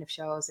those kind of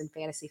shows in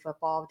fantasy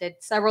football. Did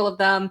several of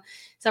them,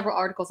 several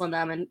articles on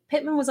them, and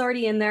Pittman was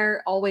already in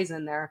there, always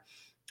in there.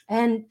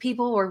 And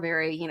people were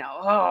very,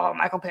 oh,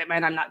 Michael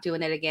Pittman, I'm not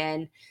doing it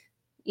again.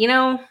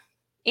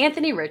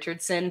 Anthony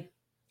Richardson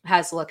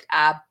has looked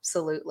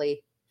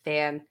absolutely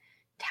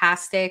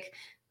fantastic.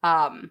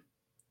 And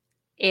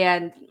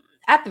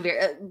at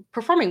the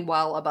performing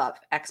well above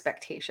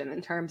expectation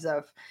in terms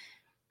of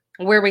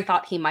where we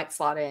thought he might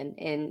slot in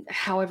and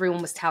how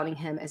everyone was touting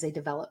him as a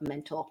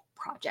developmental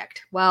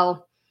project.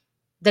 Well,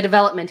 the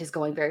development is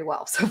going very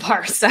well so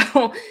far.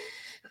 So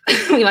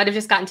we might have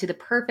just gotten to the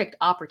perfect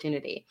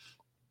opportunity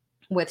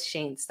with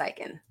Shane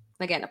Steichen.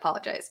 Again,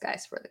 apologize,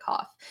 guys, for the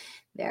cough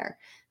there.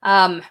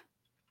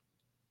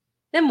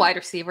 Then wide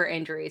receiver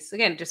injuries.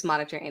 Again, just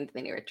monitor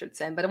Anthony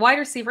Richardson. But wide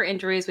receiver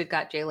injuries, we've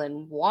got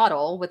Jalen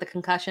Waddle with a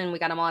concussion. We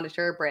got to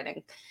monitor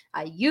Brandon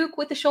Ayuk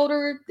with the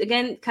shoulder.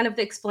 Again, kind of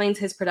explains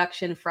his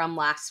production from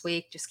last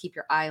week. Just keep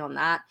your eye on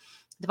that.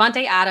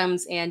 Devontae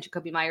Adams and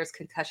Jacoby Myers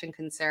concussion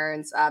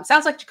concerns.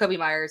 Sounds like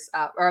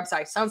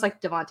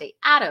Devontae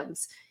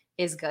Adams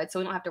is good, so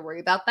we don't have to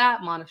worry about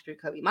that. Monitor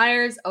Jacoby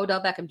Myers,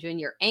 Odell Beckham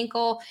Jr.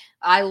 ankle.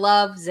 I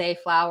love Zay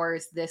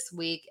Flowers this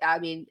week. I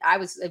mean, I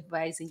was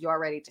advising you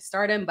already to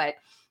start him, but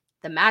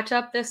the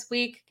matchup this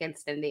week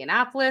against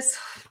Indianapolis,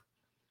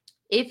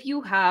 if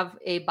you have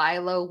a buy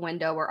low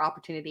window or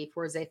opportunity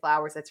for Zay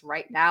Flowers, it's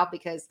right now,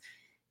 because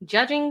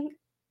judging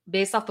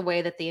based off the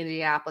way that the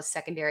Indianapolis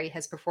secondary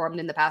has performed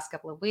in the past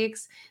couple of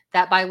weeks,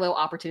 that buy low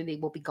opportunity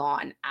will be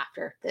gone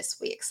after this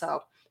week.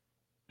 So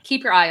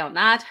keep your eye on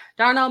that.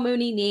 Darnell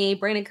Mooney knee,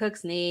 Brandon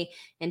Cooks knee,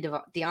 and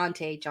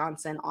Deontay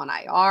Johnson on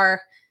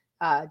IR.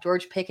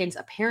 George Pickens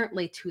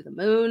apparently to the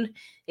moon.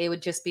 It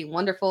would just be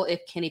wonderful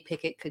if Kenny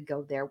Pickett could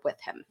go there with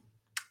him.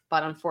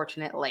 But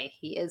unfortunately,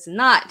 he is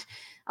not.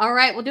 All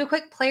right, we'll do a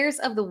quick players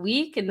of the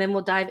week, and then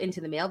we'll dive into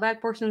the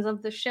mailbag portions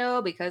of the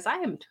show, because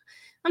I'm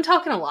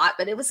talking a lot,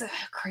 but it was a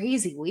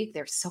crazy week.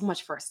 There's so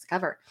much for us to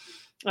cover.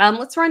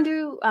 Let's run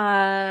through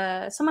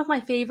some of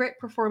my favorite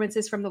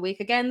performances from the week.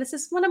 Again, this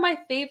is one of my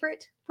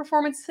favorite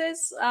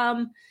performances.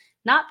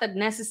 Not that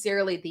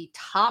necessarily the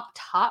top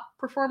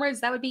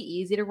performers. That would be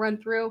easy to run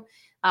through.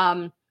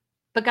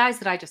 But guys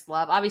that I just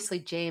love. Obviously,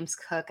 James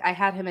Cook. I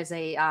had him as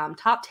a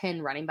top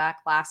 10 running back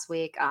last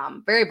week.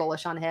 Very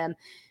bullish on him.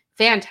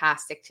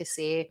 Fantastic to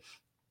see.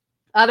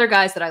 Other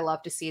guys that I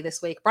love to see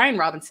this week, Brian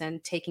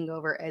Robinson taking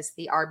over as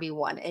the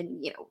RB1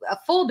 and, a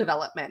full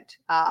development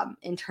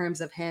in terms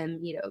of him,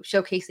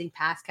 showcasing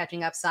pass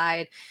catching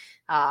upside,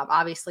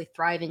 obviously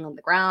thriving on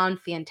the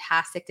ground.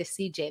 Fantastic to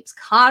see James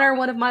Conner,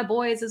 one of my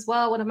boys as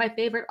well, one of my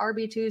favorite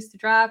RB2s to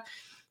draft,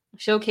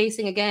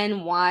 showcasing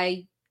again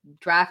why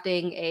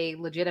drafting a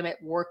legitimate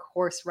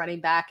workhorse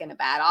running back in a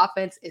bad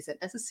offense isn't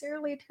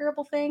necessarily a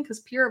terrible thing because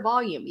pure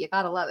volume, you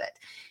gotta love it.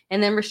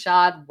 And then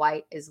Rashad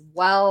White as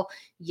well.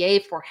 Yay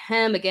for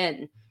him.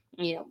 Again,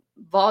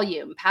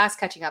 volume, pass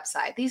catching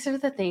upside. These are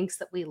the things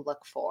that we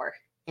look for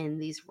in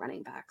these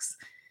running backs.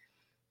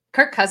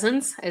 Kirk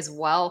Cousins as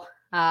well.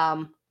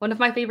 One of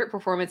my favorite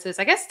performances.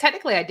 I guess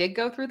technically I did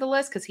go through the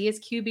list because he is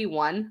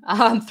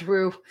QB1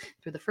 through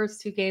the first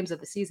 2 games of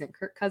the season.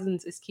 Kirk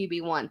Cousins is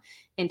QB1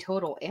 in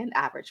total and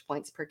average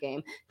points per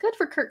game. Good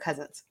for Kirk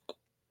Cousins.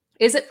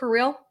 Is it for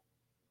real?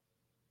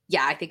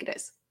 Yeah, I think it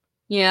is.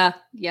 Yeah.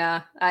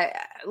 I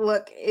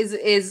look,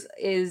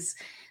 is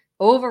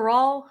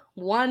overall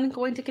one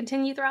going to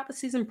continue throughout the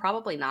season?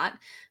 Probably not.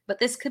 But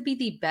this could be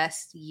the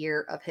best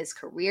year of his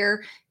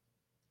career.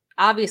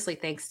 Obviously,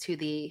 thanks to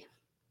the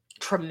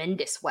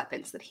tremendous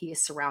weapons that he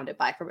is surrounded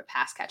by from a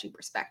pass catching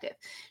perspective.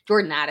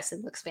 Jordan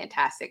Addison looks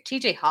fantastic.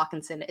 TJ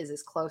Hawkinson is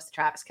as close to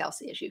Travis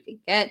Kelce as you can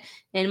get,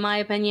 in my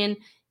opinion.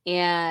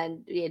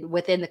 And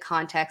within the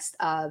context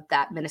of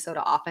that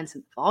Minnesota offense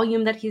and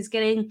volume that he's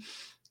getting.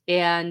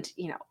 And,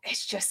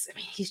 it's just,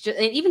 he's just,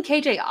 and even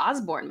KJ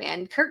Osborne,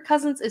 man, Kirk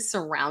Cousins is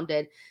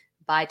surrounded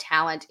by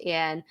talent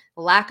and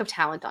lack of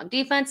talent on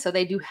defense. So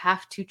they do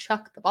have to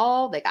chuck the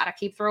ball. They got to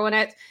keep throwing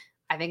it.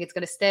 I think it's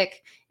going to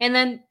stick. And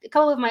then a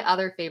couple of my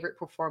other favorite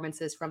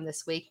performances from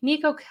this week,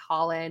 Nico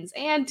Collins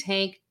and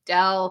Tank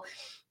Dell.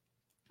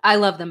 I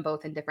love them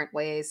both in different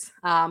ways.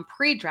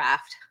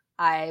 Pre-draft,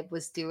 I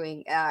was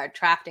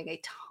drafting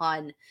a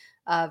ton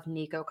of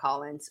Nico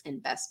Collins in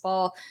best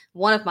ball.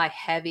 One of my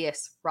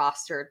heaviest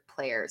rostered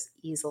players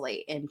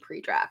easily in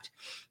pre-draft.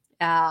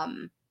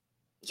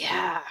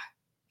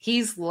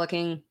 He's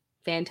looking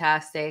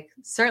fantastic.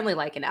 Certainly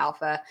like an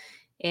alpha.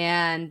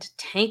 And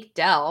Tank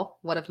Dell,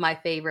 one of my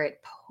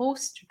favorite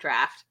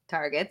post-draft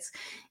targets.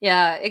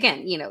 Yeah,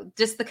 again,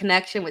 just the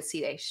connection with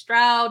C.J.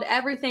 Stroud,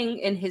 everything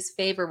in his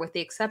favor with the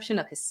exception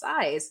of his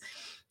size.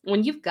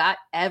 When you've got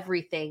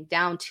everything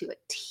down to a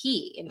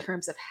T in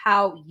terms of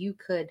how you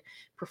could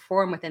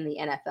perform within the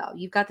NFL,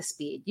 you've got the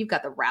speed, you've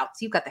got the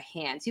routes, you've got the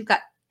hands, you've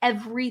got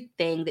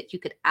everything that you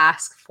could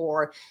ask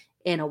for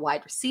in a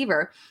wide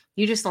receiver.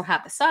 You just don't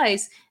have the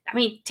size. I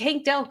mean,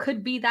 Tank Dell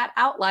could be that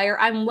outlier.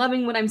 I'm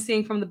loving what I'm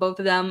seeing from the both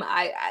of them.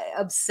 I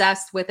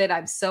obsessed with it.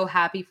 I'm so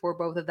happy for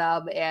both of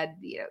them. And,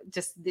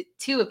 just the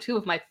two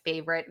of my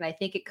favorite. And I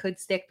think it could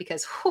stick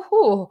because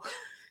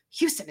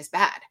Houston is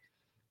bad.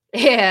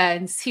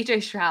 And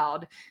CJ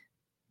Stroud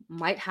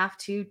might have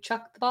to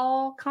chuck the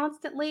ball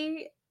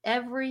constantly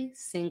every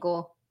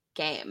single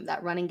game.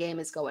 That running game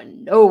is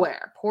going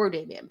nowhere. Poor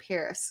Dameon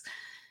Pierce.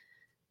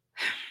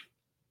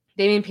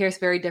 Dameon Pierce,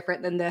 very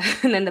different than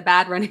the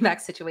bad running back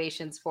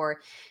situations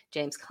for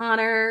James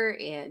Conner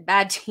and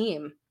bad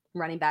team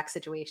running back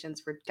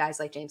situations for guys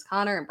like James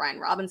Conner and Brian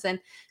Robinson.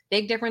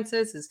 Big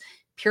differences is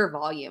pure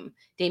volume.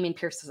 Dameon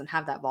Pierce doesn't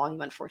have that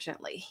volume,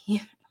 unfortunately.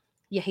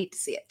 You hate to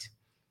see it.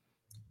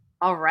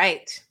 All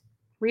right.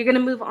 We're going to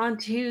move on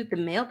to the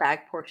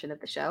mailbag portion of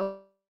the show.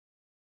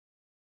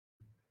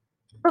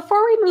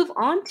 Before we move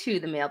on to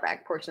the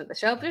mailbag portion of the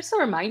show, just a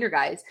reminder,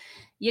 guys,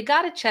 you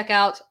got to check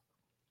out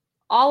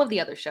all of the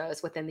other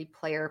shows within the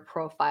Player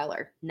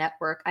Profiler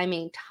Network. I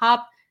mean,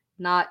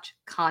 top-notch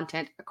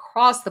content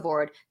across the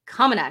board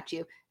coming at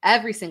you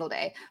every single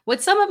day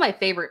with some of my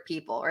favorite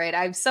people, right?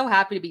 I'm so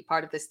happy to be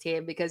part of this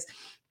team because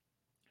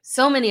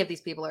so many of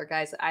these people are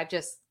guys that I've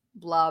just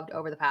loved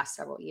over the past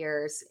several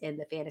years in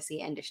the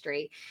fantasy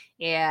industry,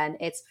 and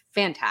it's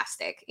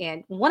fantastic.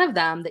 And one of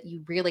them that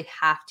you really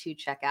have to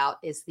check out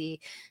is the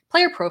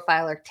Player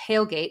Profiler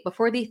Tailgate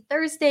before the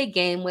Thursday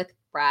game with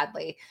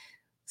Bradley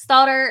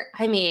Stalter.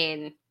 I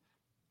mean,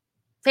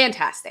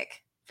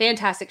 fantastic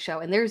show.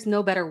 And there's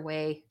no better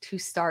way to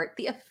start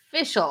the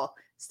official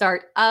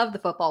start of the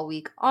football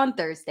week on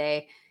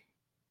Thursday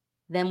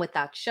than with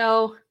that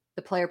show,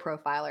 the Player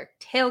Profiler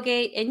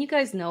Tailgate. And you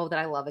guys know that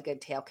I love a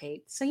good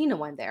tailgate, so you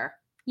know I'm there.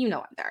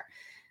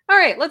 All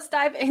right, let's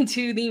dive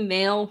into the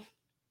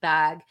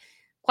mailbag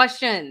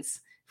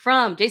questions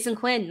from Jason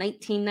Quinn,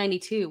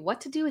 1992.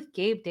 What to do with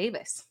Gabe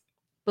Davis?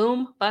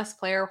 Boom, bust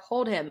player,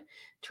 hold him.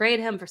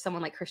 Trade him for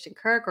someone like Christian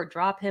Kirk or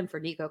drop him for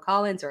Nico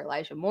Collins or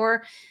Elijah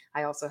Moore.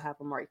 I also have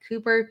Amari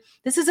Cooper.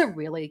 This is a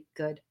really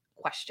good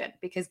question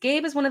because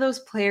Gabe is one of those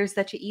players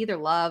that you either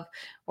love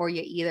or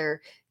you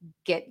either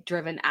get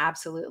driven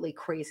absolutely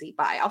crazy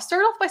by. I'll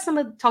start off by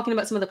talking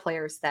about some of the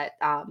players that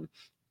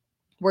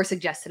were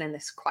suggested in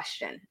this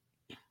question.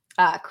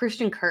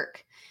 Christian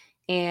Kirk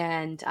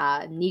and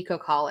Nico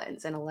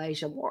Collins and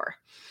Elijah Moore.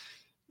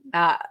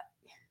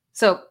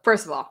 So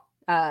first of all,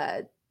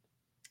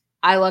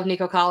 I love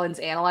Nico Collins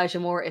and Elijah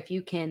Moore. If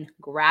you can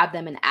grab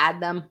them and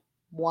add them,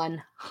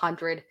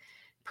 100%.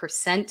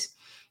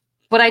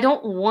 But I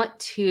don't want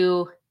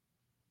to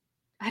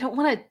I don't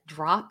want to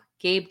drop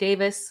Gabe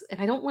Davis, and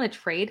I don't want to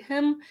trade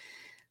him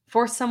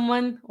for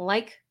someone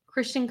like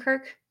Christian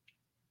Kirk,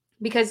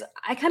 because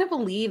I kind of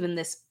believe in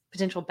this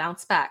potential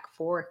bounce back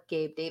for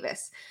Gabe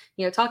Davis.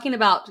 Talking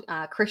about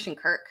Christian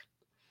Kirk,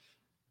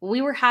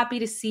 we were happy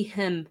to see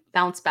him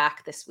bounce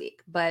back this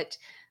week, but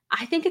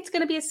I think it's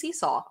going to be a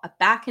seesaw, a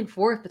back and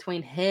forth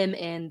between him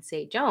and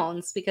Zay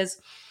Jones, because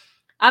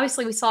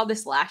obviously we saw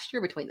this last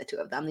year between the two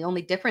of them. The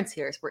only difference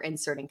here is we're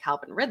inserting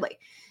Calvin Ridley.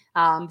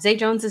 Zay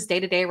Jones is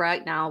day-to-day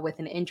right now with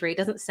an injury. It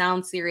doesn't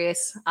sound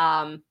serious,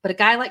 but a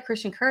guy like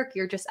Christian Kirk,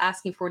 you're just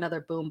asking for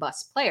another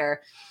boom-bust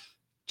player,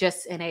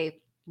 just in a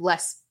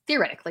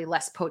theoretically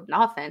less potent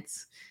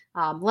offense.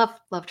 Love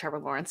Trevor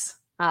Lawrence.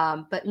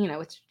 But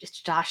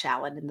it's Josh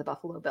Allen and the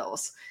Buffalo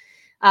Bills.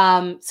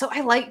 So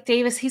I like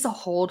Davis. He's a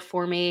hold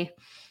for me.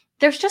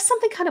 There's just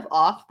something kind of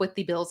off with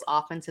the Bills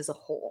offense as a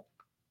whole.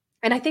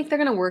 And I think they're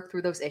going to work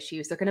through those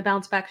issues. They're going to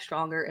bounce back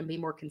stronger and be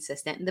more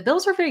consistent. And the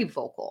Bills are very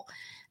vocal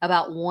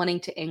about wanting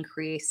to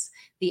increase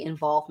the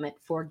involvement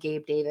for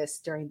Gabe Davis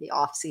during the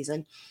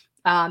offseason.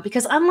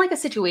 Because unlike a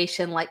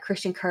situation like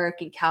Christian Kirk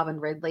and Calvin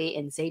Ridley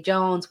and Zay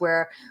Jones,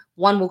 where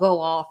one will go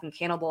off and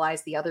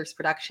cannibalize the other's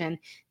production,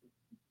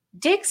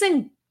 Diggs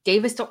and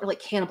Davis don't really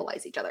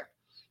cannibalize each other.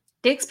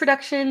 Diggs'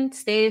 production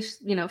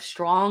stays,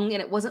 strong,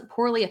 and it wasn't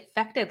poorly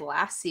affected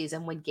last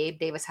season when Gabe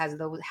Davis had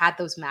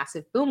those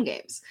massive boom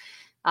games.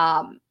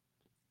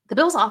 The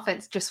Bills'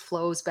 offense just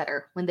flows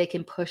better when they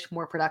can push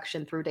more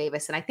production through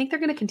Davis, and I think they're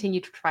going to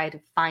continue to try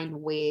to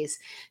find ways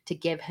to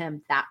give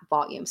him that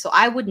volume. So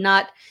I would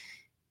not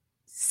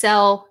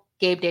sell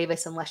Gabe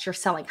Davis unless you're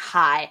selling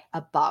high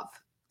above.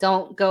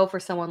 Don't go for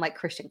someone like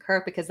Christian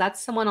Kirk, because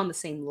that's someone on the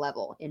same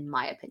level, in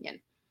my opinion.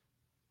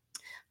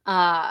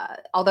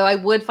 Although I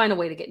would find a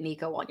way to get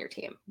Nico on your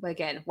team.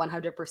 Again,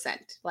 100%.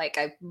 Like,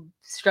 I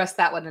stressed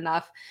that one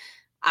enough.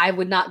 I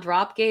would not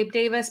drop Gabe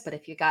Davis, but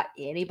if you got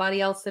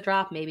anybody else to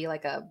drop, maybe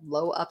like a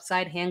low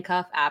upside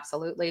handcuff,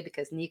 absolutely,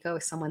 because Nico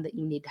is someone that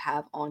you need to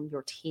have on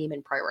your team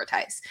and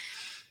prioritize.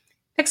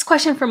 Next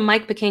question from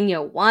Mike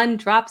Pequeno. 1,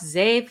 drop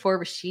Zay for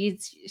Rashid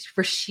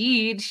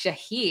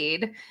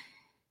Shaheed.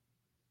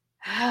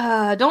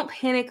 Don't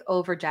panic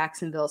over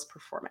Jacksonville's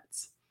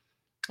performance.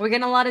 We're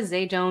getting a lot of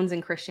Zay Jones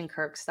and Christian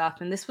Kirk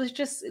stuff, and this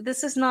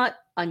is not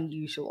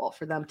unusual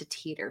for them to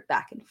teeter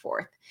back and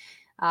forth.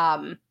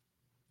 And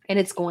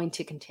it's going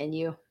to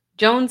continue.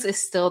 Jones is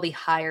still the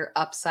higher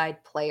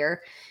upside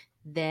player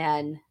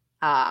than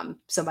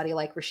somebody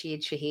like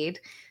Rashid Shaheed.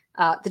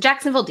 The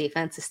Jacksonville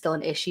defense is still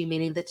an issue,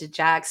 meaning that the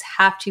Jags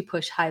have to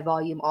push high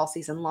volume all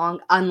season long,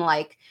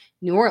 unlike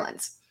New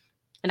Orleans.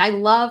 And I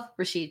love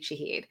Rashid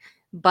Shaheed,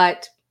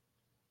 but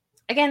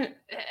again,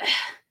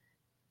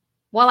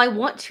 while I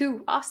want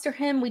to roster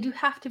him, we do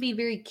have to be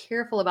very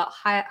careful about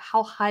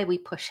how high we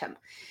push him.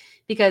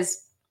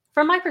 Because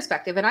from my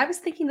perspective, and I was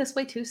thinking this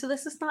way too, so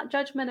this is not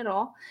judgment at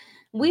all,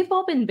 we've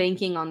all been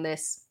banking on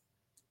this.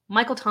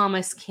 Michael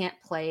Thomas can't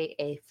play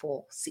a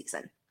full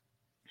season,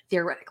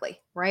 theoretically,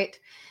 right?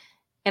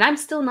 And I'm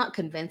still not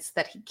convinced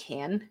that he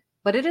can,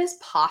 but it is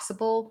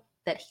possible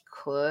that he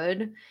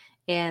could.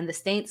 And the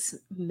Saints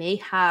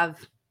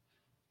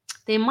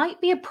they might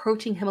be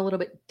approaching him a little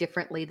bit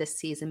differently this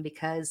season,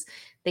 because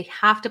they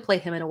have to play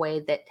him in a way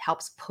that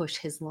helps push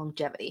his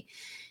longevity.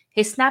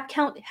 His snap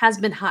count has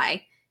been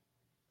high.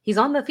 He's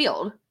on the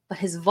field, but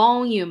his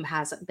volume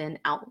hasn't been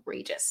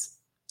outrageous.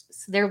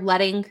 So they're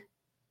letting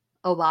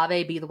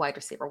Olave be the wide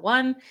receiver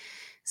 1.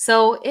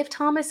 So if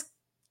Thomas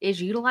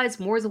is utilized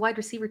more as a wide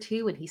receiver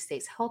 2 and he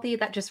stays healthy,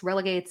 that just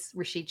relegates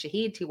Rashid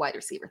Shaheed to wide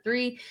receiver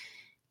 3.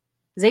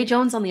 Zay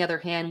Jones, on the other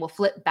hand, will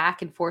flip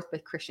back and forth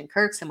with Christian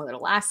Kirk, similar to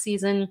last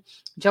season.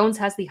 Jones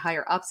has the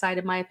higher upside,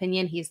 in my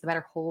opinion. He's the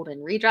better hold in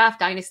redraft.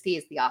 Dynasty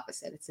is the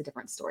opposite. It's a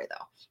different story,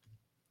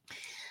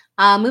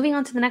 though. Moving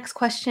on to the next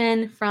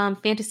question from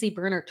Fantasy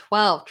Burner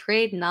 12.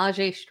 Trade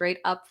Najee straight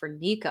up for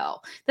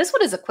Nico. This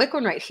one is a quick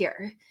one right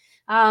here.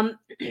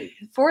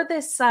 For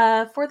this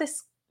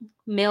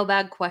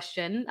mailbag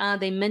question,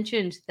 they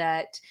mentioned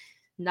that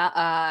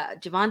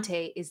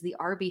Javonte is the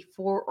RB4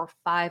 or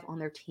 5 on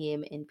their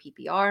team in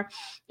PPR.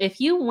 If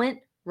you went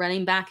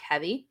running back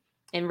heavy,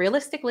 and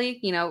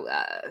realistically,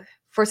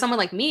 for someone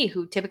like me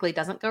who typically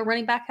doesn't go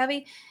running back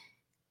heavy,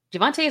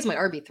 Javonte is my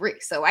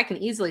RB3, so I can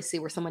easily see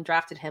where someone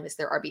drafted him as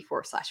their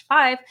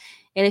RB4/5.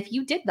 And if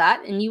you did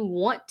that and you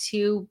want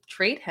to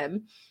trade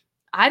him,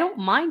 I don't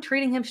mind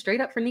trading him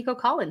straight up for Nico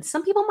Collins.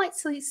 Some people might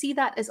see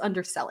that as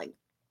underselling,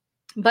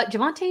 but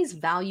Javonte's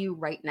value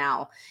right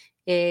now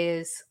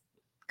is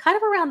kind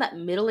of around that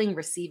middling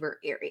receiver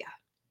area,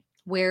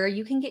 where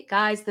you can get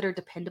guys that are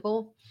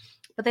dependable,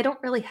 but they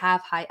don't really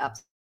have high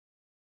ups.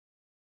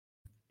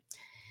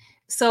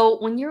 So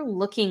when you're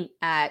looking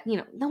at,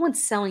 no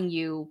one's selling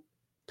you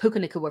Puka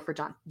Nacua for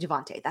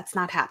Javonte. That's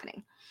not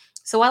happening.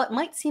 So while it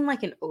might seem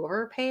like an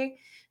overpay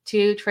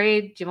to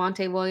trade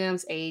Javonte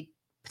Williams, a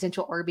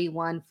potential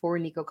RB1 for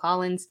Nico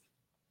Collins,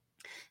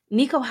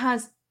 Nico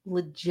has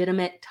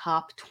legitimate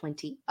top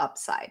 20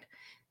 upside.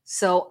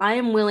 So I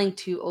am willing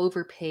to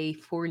overpay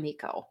for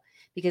Nico,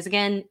 because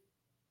again,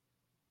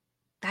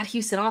 that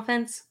Houston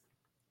offense,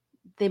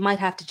 they might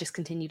have to just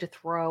continue to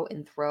throw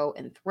and throw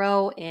and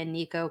throw, and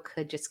Nico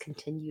could just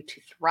continue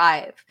to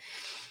thrive.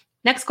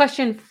 Next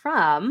question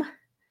from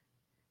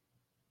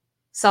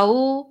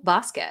Saul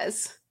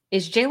Vasquez.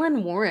 Is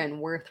Jaylen Warren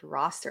worth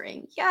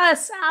rostering?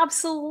 Yes,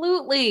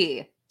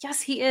 absolutely.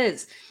 Yes, he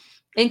is.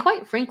 And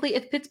quite frankly,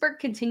 if Pittsburgh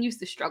continues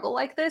to struggle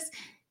like this,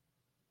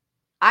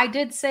 I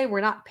did say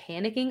we're not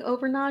panicking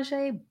over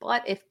Najee,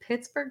 but if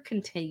Pittsburgh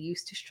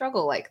continues to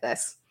struggle like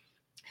this,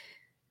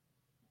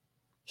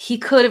 he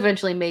could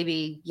eventually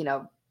maybe,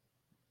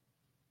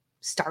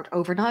 start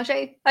over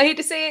Najee. I hate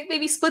to say it,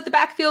 maybe split the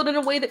backfield in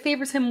a way that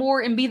favors him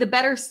more and be the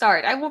better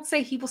start. I won't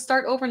say he will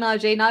start over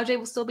Najee. Najee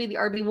will still be the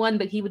RB1,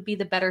 but he would be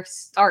the better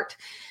start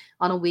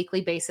on a weekly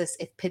basis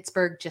if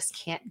Pittsburgh just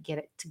can't get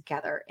it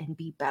together and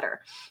be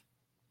better.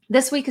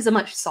 This week is a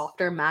much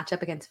softer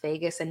matchup against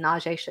Vegas, and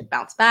Najee should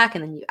bounce back.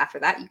 And then after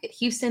that, you get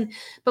Houston.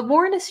 But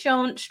Warren has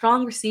shown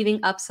strong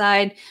receiving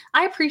upside.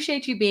 I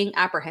appreciate you being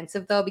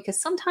apprehensive, though, because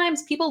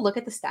sometimes people look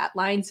at the stat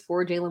lines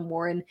for Jaylen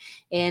Warren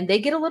and they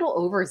get a little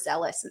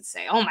overzealous and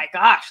say, oh my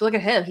gosh, look at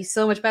him. He's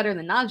so much better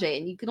than Najee.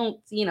 And you don't,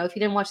 if you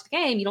didn't watch the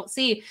game, you don't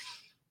see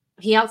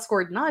he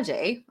outscored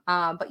Najee.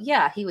 But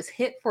yeah, he was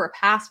hit for a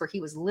pass where he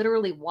was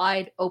literally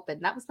wide open.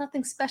 That was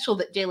nothing special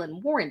that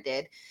Jaylen Warren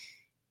did.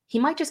 He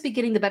might just be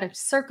getting the better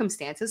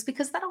circumstances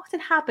because that often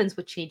happens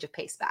with change of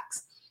pace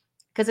backs.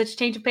 Because it's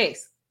change of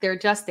pace. They're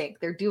adjusting.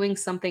 They're doing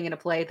something in a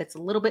play that's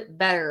a little bit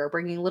better or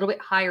bringing a little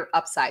bit higher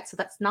upside. So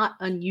that's not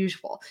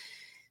unusual.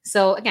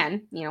 So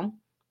again,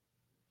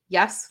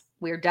 yes,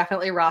 we're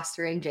definitely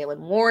rostering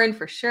Jaylen Warren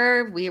for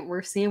sure.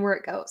 We're seeing where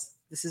it goes.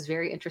 This is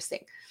very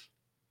interesting.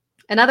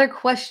 Another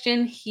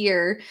question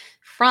here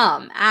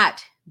from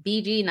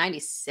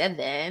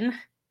 @BG97.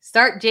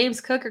 Start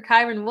James Cook or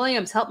Kyren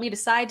Williams? Help me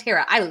decide,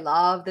 Tara. I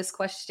love this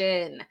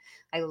question.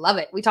 I love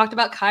it. We talked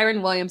about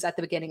Kyren Williams at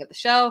the beginning of the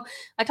show.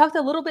 I talked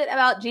a little bit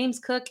about James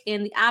Cook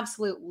and the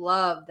absolute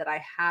love that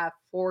I have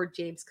for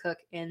James Cook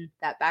in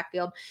that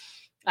backfield.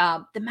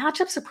 The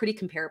matchups are pretty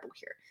comparable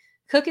here.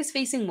 Cook is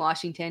facing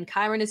Washington.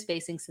 Kyren is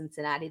facing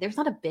Cincinnati. There's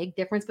not a big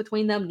difference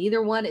between them.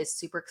 Neither one is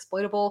super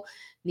exploitable.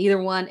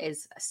 Neither one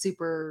is a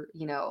super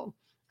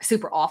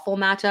awful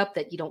matchup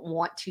that you don't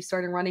want to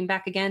start a running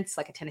back against,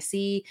 like a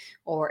Tennessee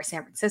or a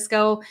San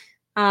Francisco.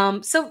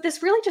 So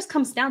this really just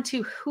comes down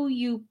to who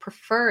you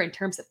prefer in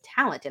terms of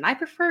talent. And I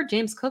prefer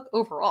James Cook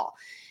overall.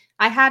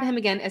 I had him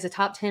again as a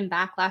top 10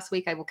 back last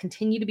week. I will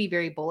continue to be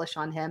very bullish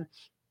on him.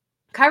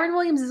 Kyren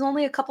Williams is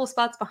only a couple of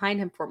spots behind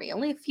him for me,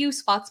 only a few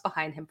spots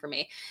behind him for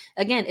me.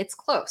 Again, it's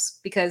close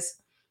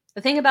because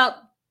the thing about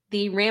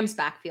the Rams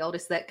backfield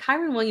is that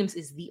Kyren Williams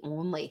is the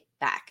only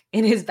back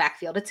in his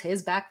backfield. It's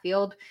his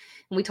backfield.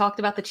 And we talked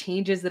about the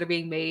changes that are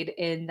being made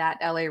in that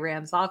LA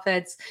Rams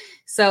offense.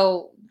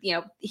 So,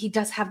 he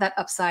does have that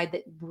upside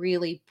that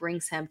really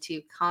brings him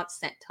to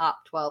constant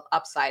top 12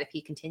 upside if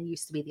he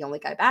continues to be the only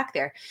guy back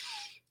there.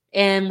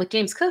 And with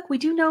James Cook, we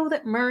do know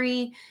that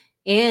Murray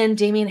and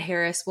Damian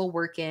Harris will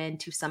work in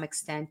to some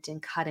extent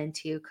and cut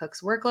into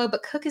Cook's workload,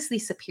 but Cook is the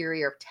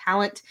superior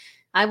talent.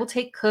 I will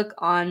take Cook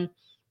on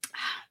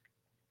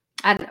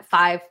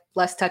 5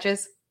 less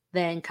touches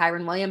than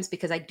Kyren Williams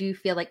because I do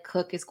feel like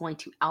Cook is going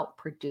to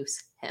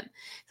outproduce him.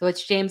 So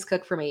it's James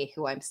Cook for me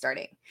who I'm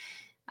starting.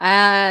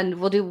 And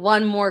we'll do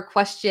one more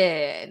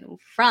question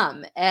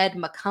from Ed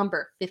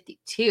McCumber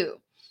 52.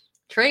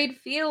 Trade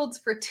Fields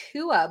for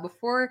Tua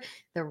before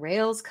the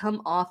rails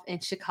come off in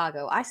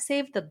Chicago. I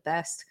saved the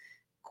best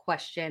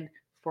question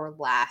for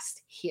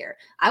last here.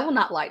 I will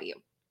not lie to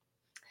you.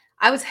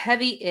 I was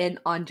heavy in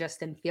on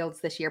Justin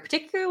Fields this year,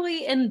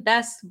 particularly in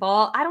best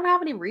ball. I don't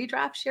have any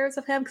redraft shares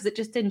of him because it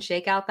just didn't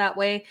shake out that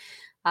way.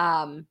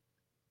 I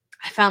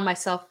found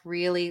myself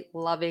really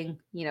loving,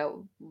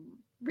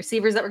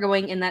 receivers that were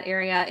going in that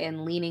area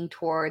and leaning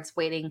towards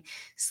waiting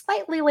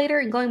slightly later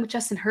and going with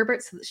Justin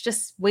Herbert. So it's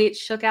just the way it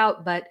shook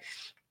out. But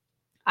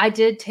I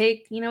did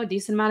take, a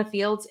decent amount of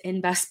Fields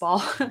in best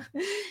ball.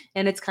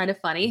 And it's kind of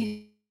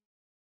funny.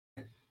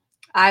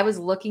 I was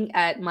looking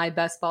at my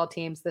best ball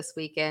teams this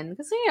weekend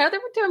because, they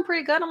were doing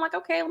pretty good. I'm like,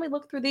 okay, let me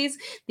look through these.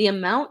 The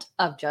amount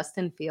of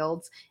Justin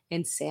Fields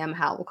and Sam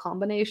Howell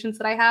combinations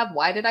that I have.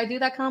 Why did I do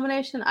that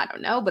combination? I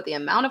don't know. But the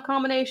amount of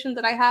combinations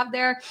that I have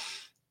there,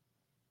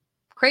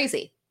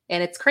 crazy.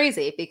 And it's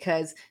crazy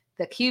because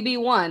the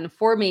QB1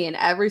 for me in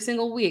every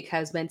single week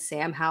has been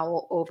Sam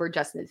Howell over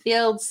Justin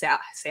Fields.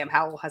 Sam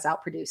Howell has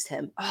outproduced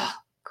him. Oh,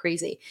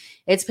 crazy.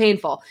 It's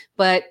painful.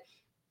 But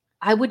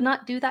I would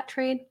not do that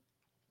trade.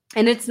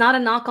 And it's not a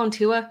knock on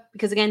Tua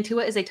because, again,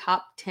 Tua is a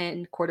top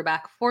 10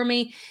 quarterback for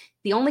me.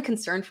 The only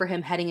concern for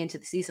him heading into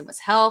the season was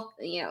health.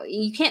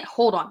 You can't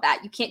hold on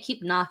that. You can't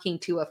keep knocking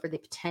Tua for the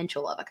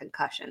potential of a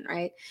concussion,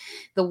 right?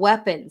 The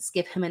weapons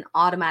give him an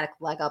automatic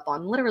leg up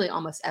on literally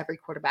almost every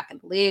quarterback in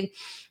the league.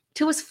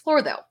 Tua's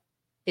floor, though,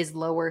 is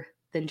lower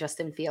than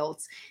Justin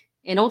Fields.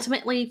 And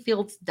ultimately,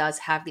 Fields does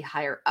have the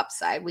higher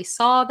upside. We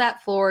saw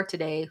that floor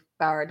today,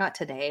 or not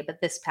today, but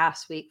this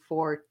past week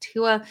for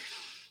Tua.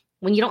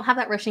 When you don't have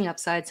that rushing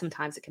upside,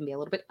 sometimes it can be a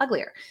little bit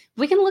uglier.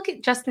 We can look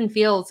at Justin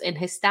Fields and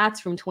his stats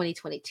from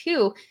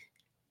 2022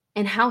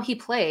 and how he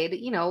played.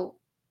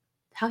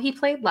 how he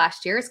played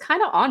last year is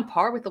kind of on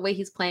par with the way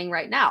he's playing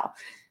right now,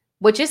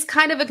 which is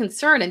kind of a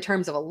concern in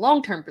terms of a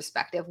long-term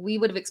perspective. We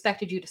would have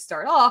expected you to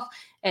start off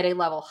at a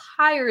level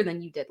higher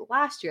than you did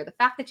last year. The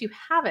fact that you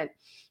haven't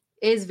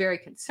is very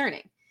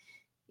concerning.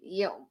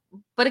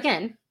 But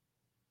again,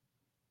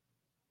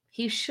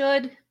 he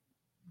should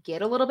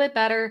get a little bit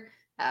better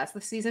as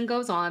the season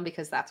goes on,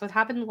 because that's what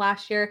happened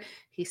last year.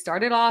 He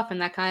started off in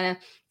that kind of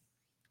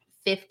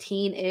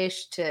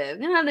 15-ish to,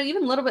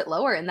 even a little bit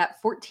lower in that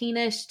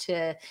 14-ish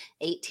to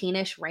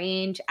 18-ish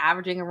range,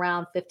 averaging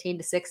around 15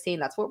 to 16.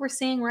 That's what we're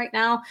seeing right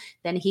now.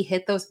 Then he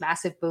hit those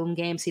massive boom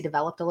games. He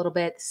developed a little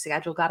bit. The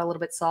schedule got a little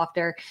bit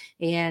softer.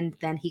 And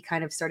then he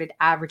kind of started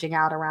averaging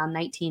out around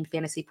 19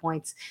 fantasy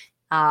points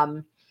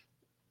in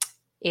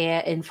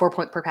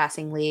 4-point per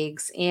passing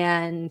leagues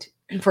and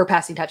for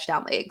passing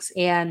touchdown leagues.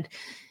 And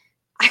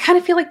I kind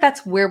of feel like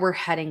that's where we're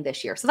heading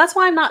this year. So that's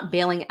why I'm not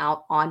bailing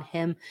out on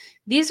him.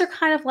 These are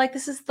kind of like,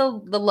 this is the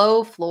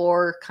low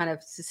floor kind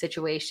of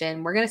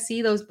situation. We're going to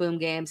see those boom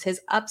games. His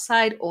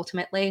upside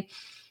ultimately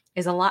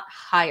is a lot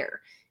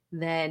higher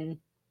than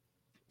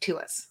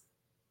Tua's.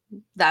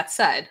 That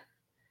said,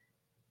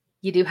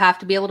 you do have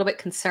to be a little bit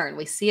concerned.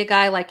 We see a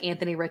guy like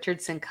Anthony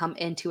Richardson come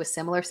into a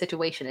similar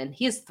situation, and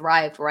he has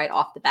thrived right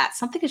off the bat.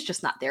 Something is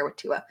just not there with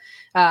Tua,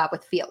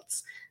 with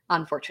Fields,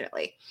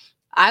 unfortunately.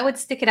 I would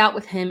stick it out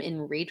with him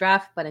in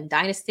redraft, but in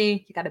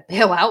Dynasty, you got to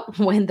bail out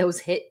when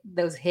those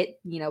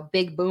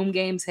big boom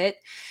games hit,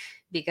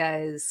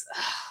 because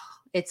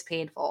it's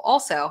painful.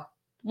 Also,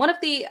 one of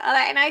the,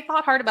 and I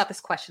thought hard about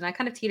this question, I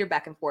kind of teetered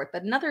back and forth,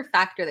 but another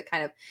factor that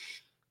kind of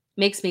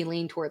makes me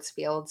lean towards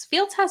Fields.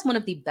 Fields has one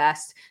of the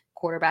best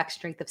quarterback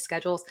strength of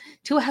schedules.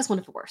 Tua has one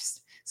of the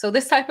worst. So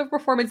this type of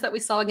performance that we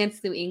saw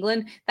against New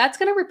England, that's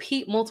going to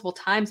repeat multiple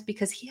times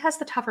because he has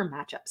the tougher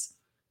matchups.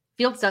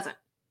 Fields doesn't.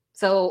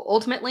 So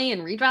ultimately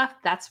in redraft,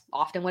 that's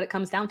often what it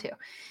comes down to.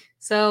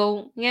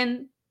 So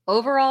again,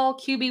 overall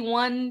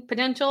QB1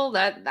 potential,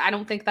 that I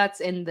don't think that's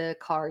in the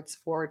cards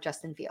for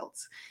Justin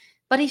Fields.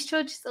 But he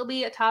should still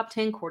be a top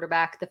 10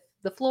 quarterback.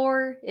 The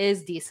floor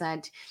is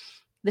decent.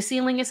 The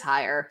ceiling is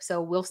higher.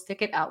 So we'll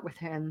stick it out with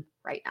him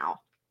right now.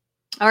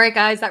 All right,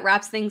 guys, that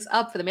wraps things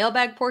up for the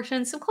mailbag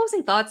portion. Some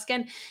closing thoughts.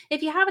 Again,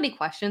 if you have any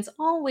questions,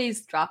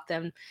 always drop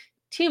them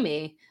to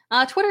me.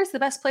 Twitter is the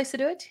best place to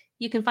do it.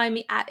 You can find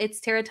me at It's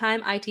Tara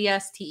Time,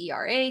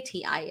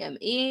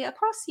 ITSTERATIME,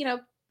 across,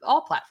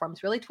 all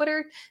platforms, really.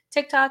 Twitter,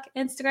 TikTok,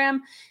 Instagram.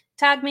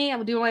 Tag me. I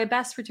will do my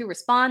best to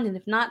respond. And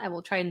if not, I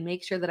will try and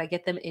make sure that I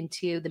get them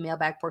into the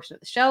mailbag portion of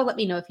the show. Let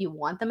me know if you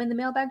want them in the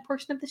mailbag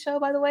portion of the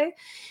show, by the way.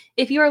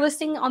 If you are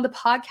listening on the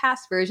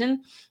podcast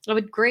version, I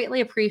would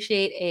greatly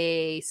appreciate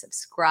a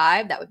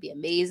subscribe. That would be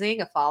amazing.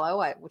 A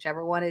follow,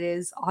 whichever one it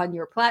is on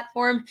your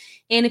platform.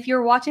 And if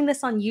you're watching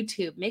this on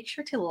YouTube, make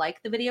sure to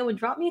like the video and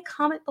drop me a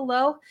comment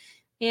below.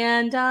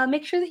 And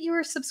make sure that you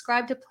are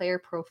subscribed to Player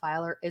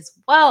Profiler as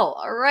well.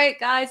 All right,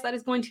 guys, that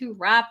is going to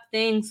wrap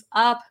things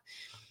up.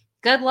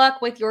 Good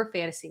luck with your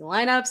fantasy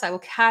lineups. I will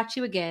catch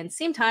you again,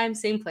 same time,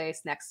 same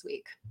place next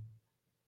week.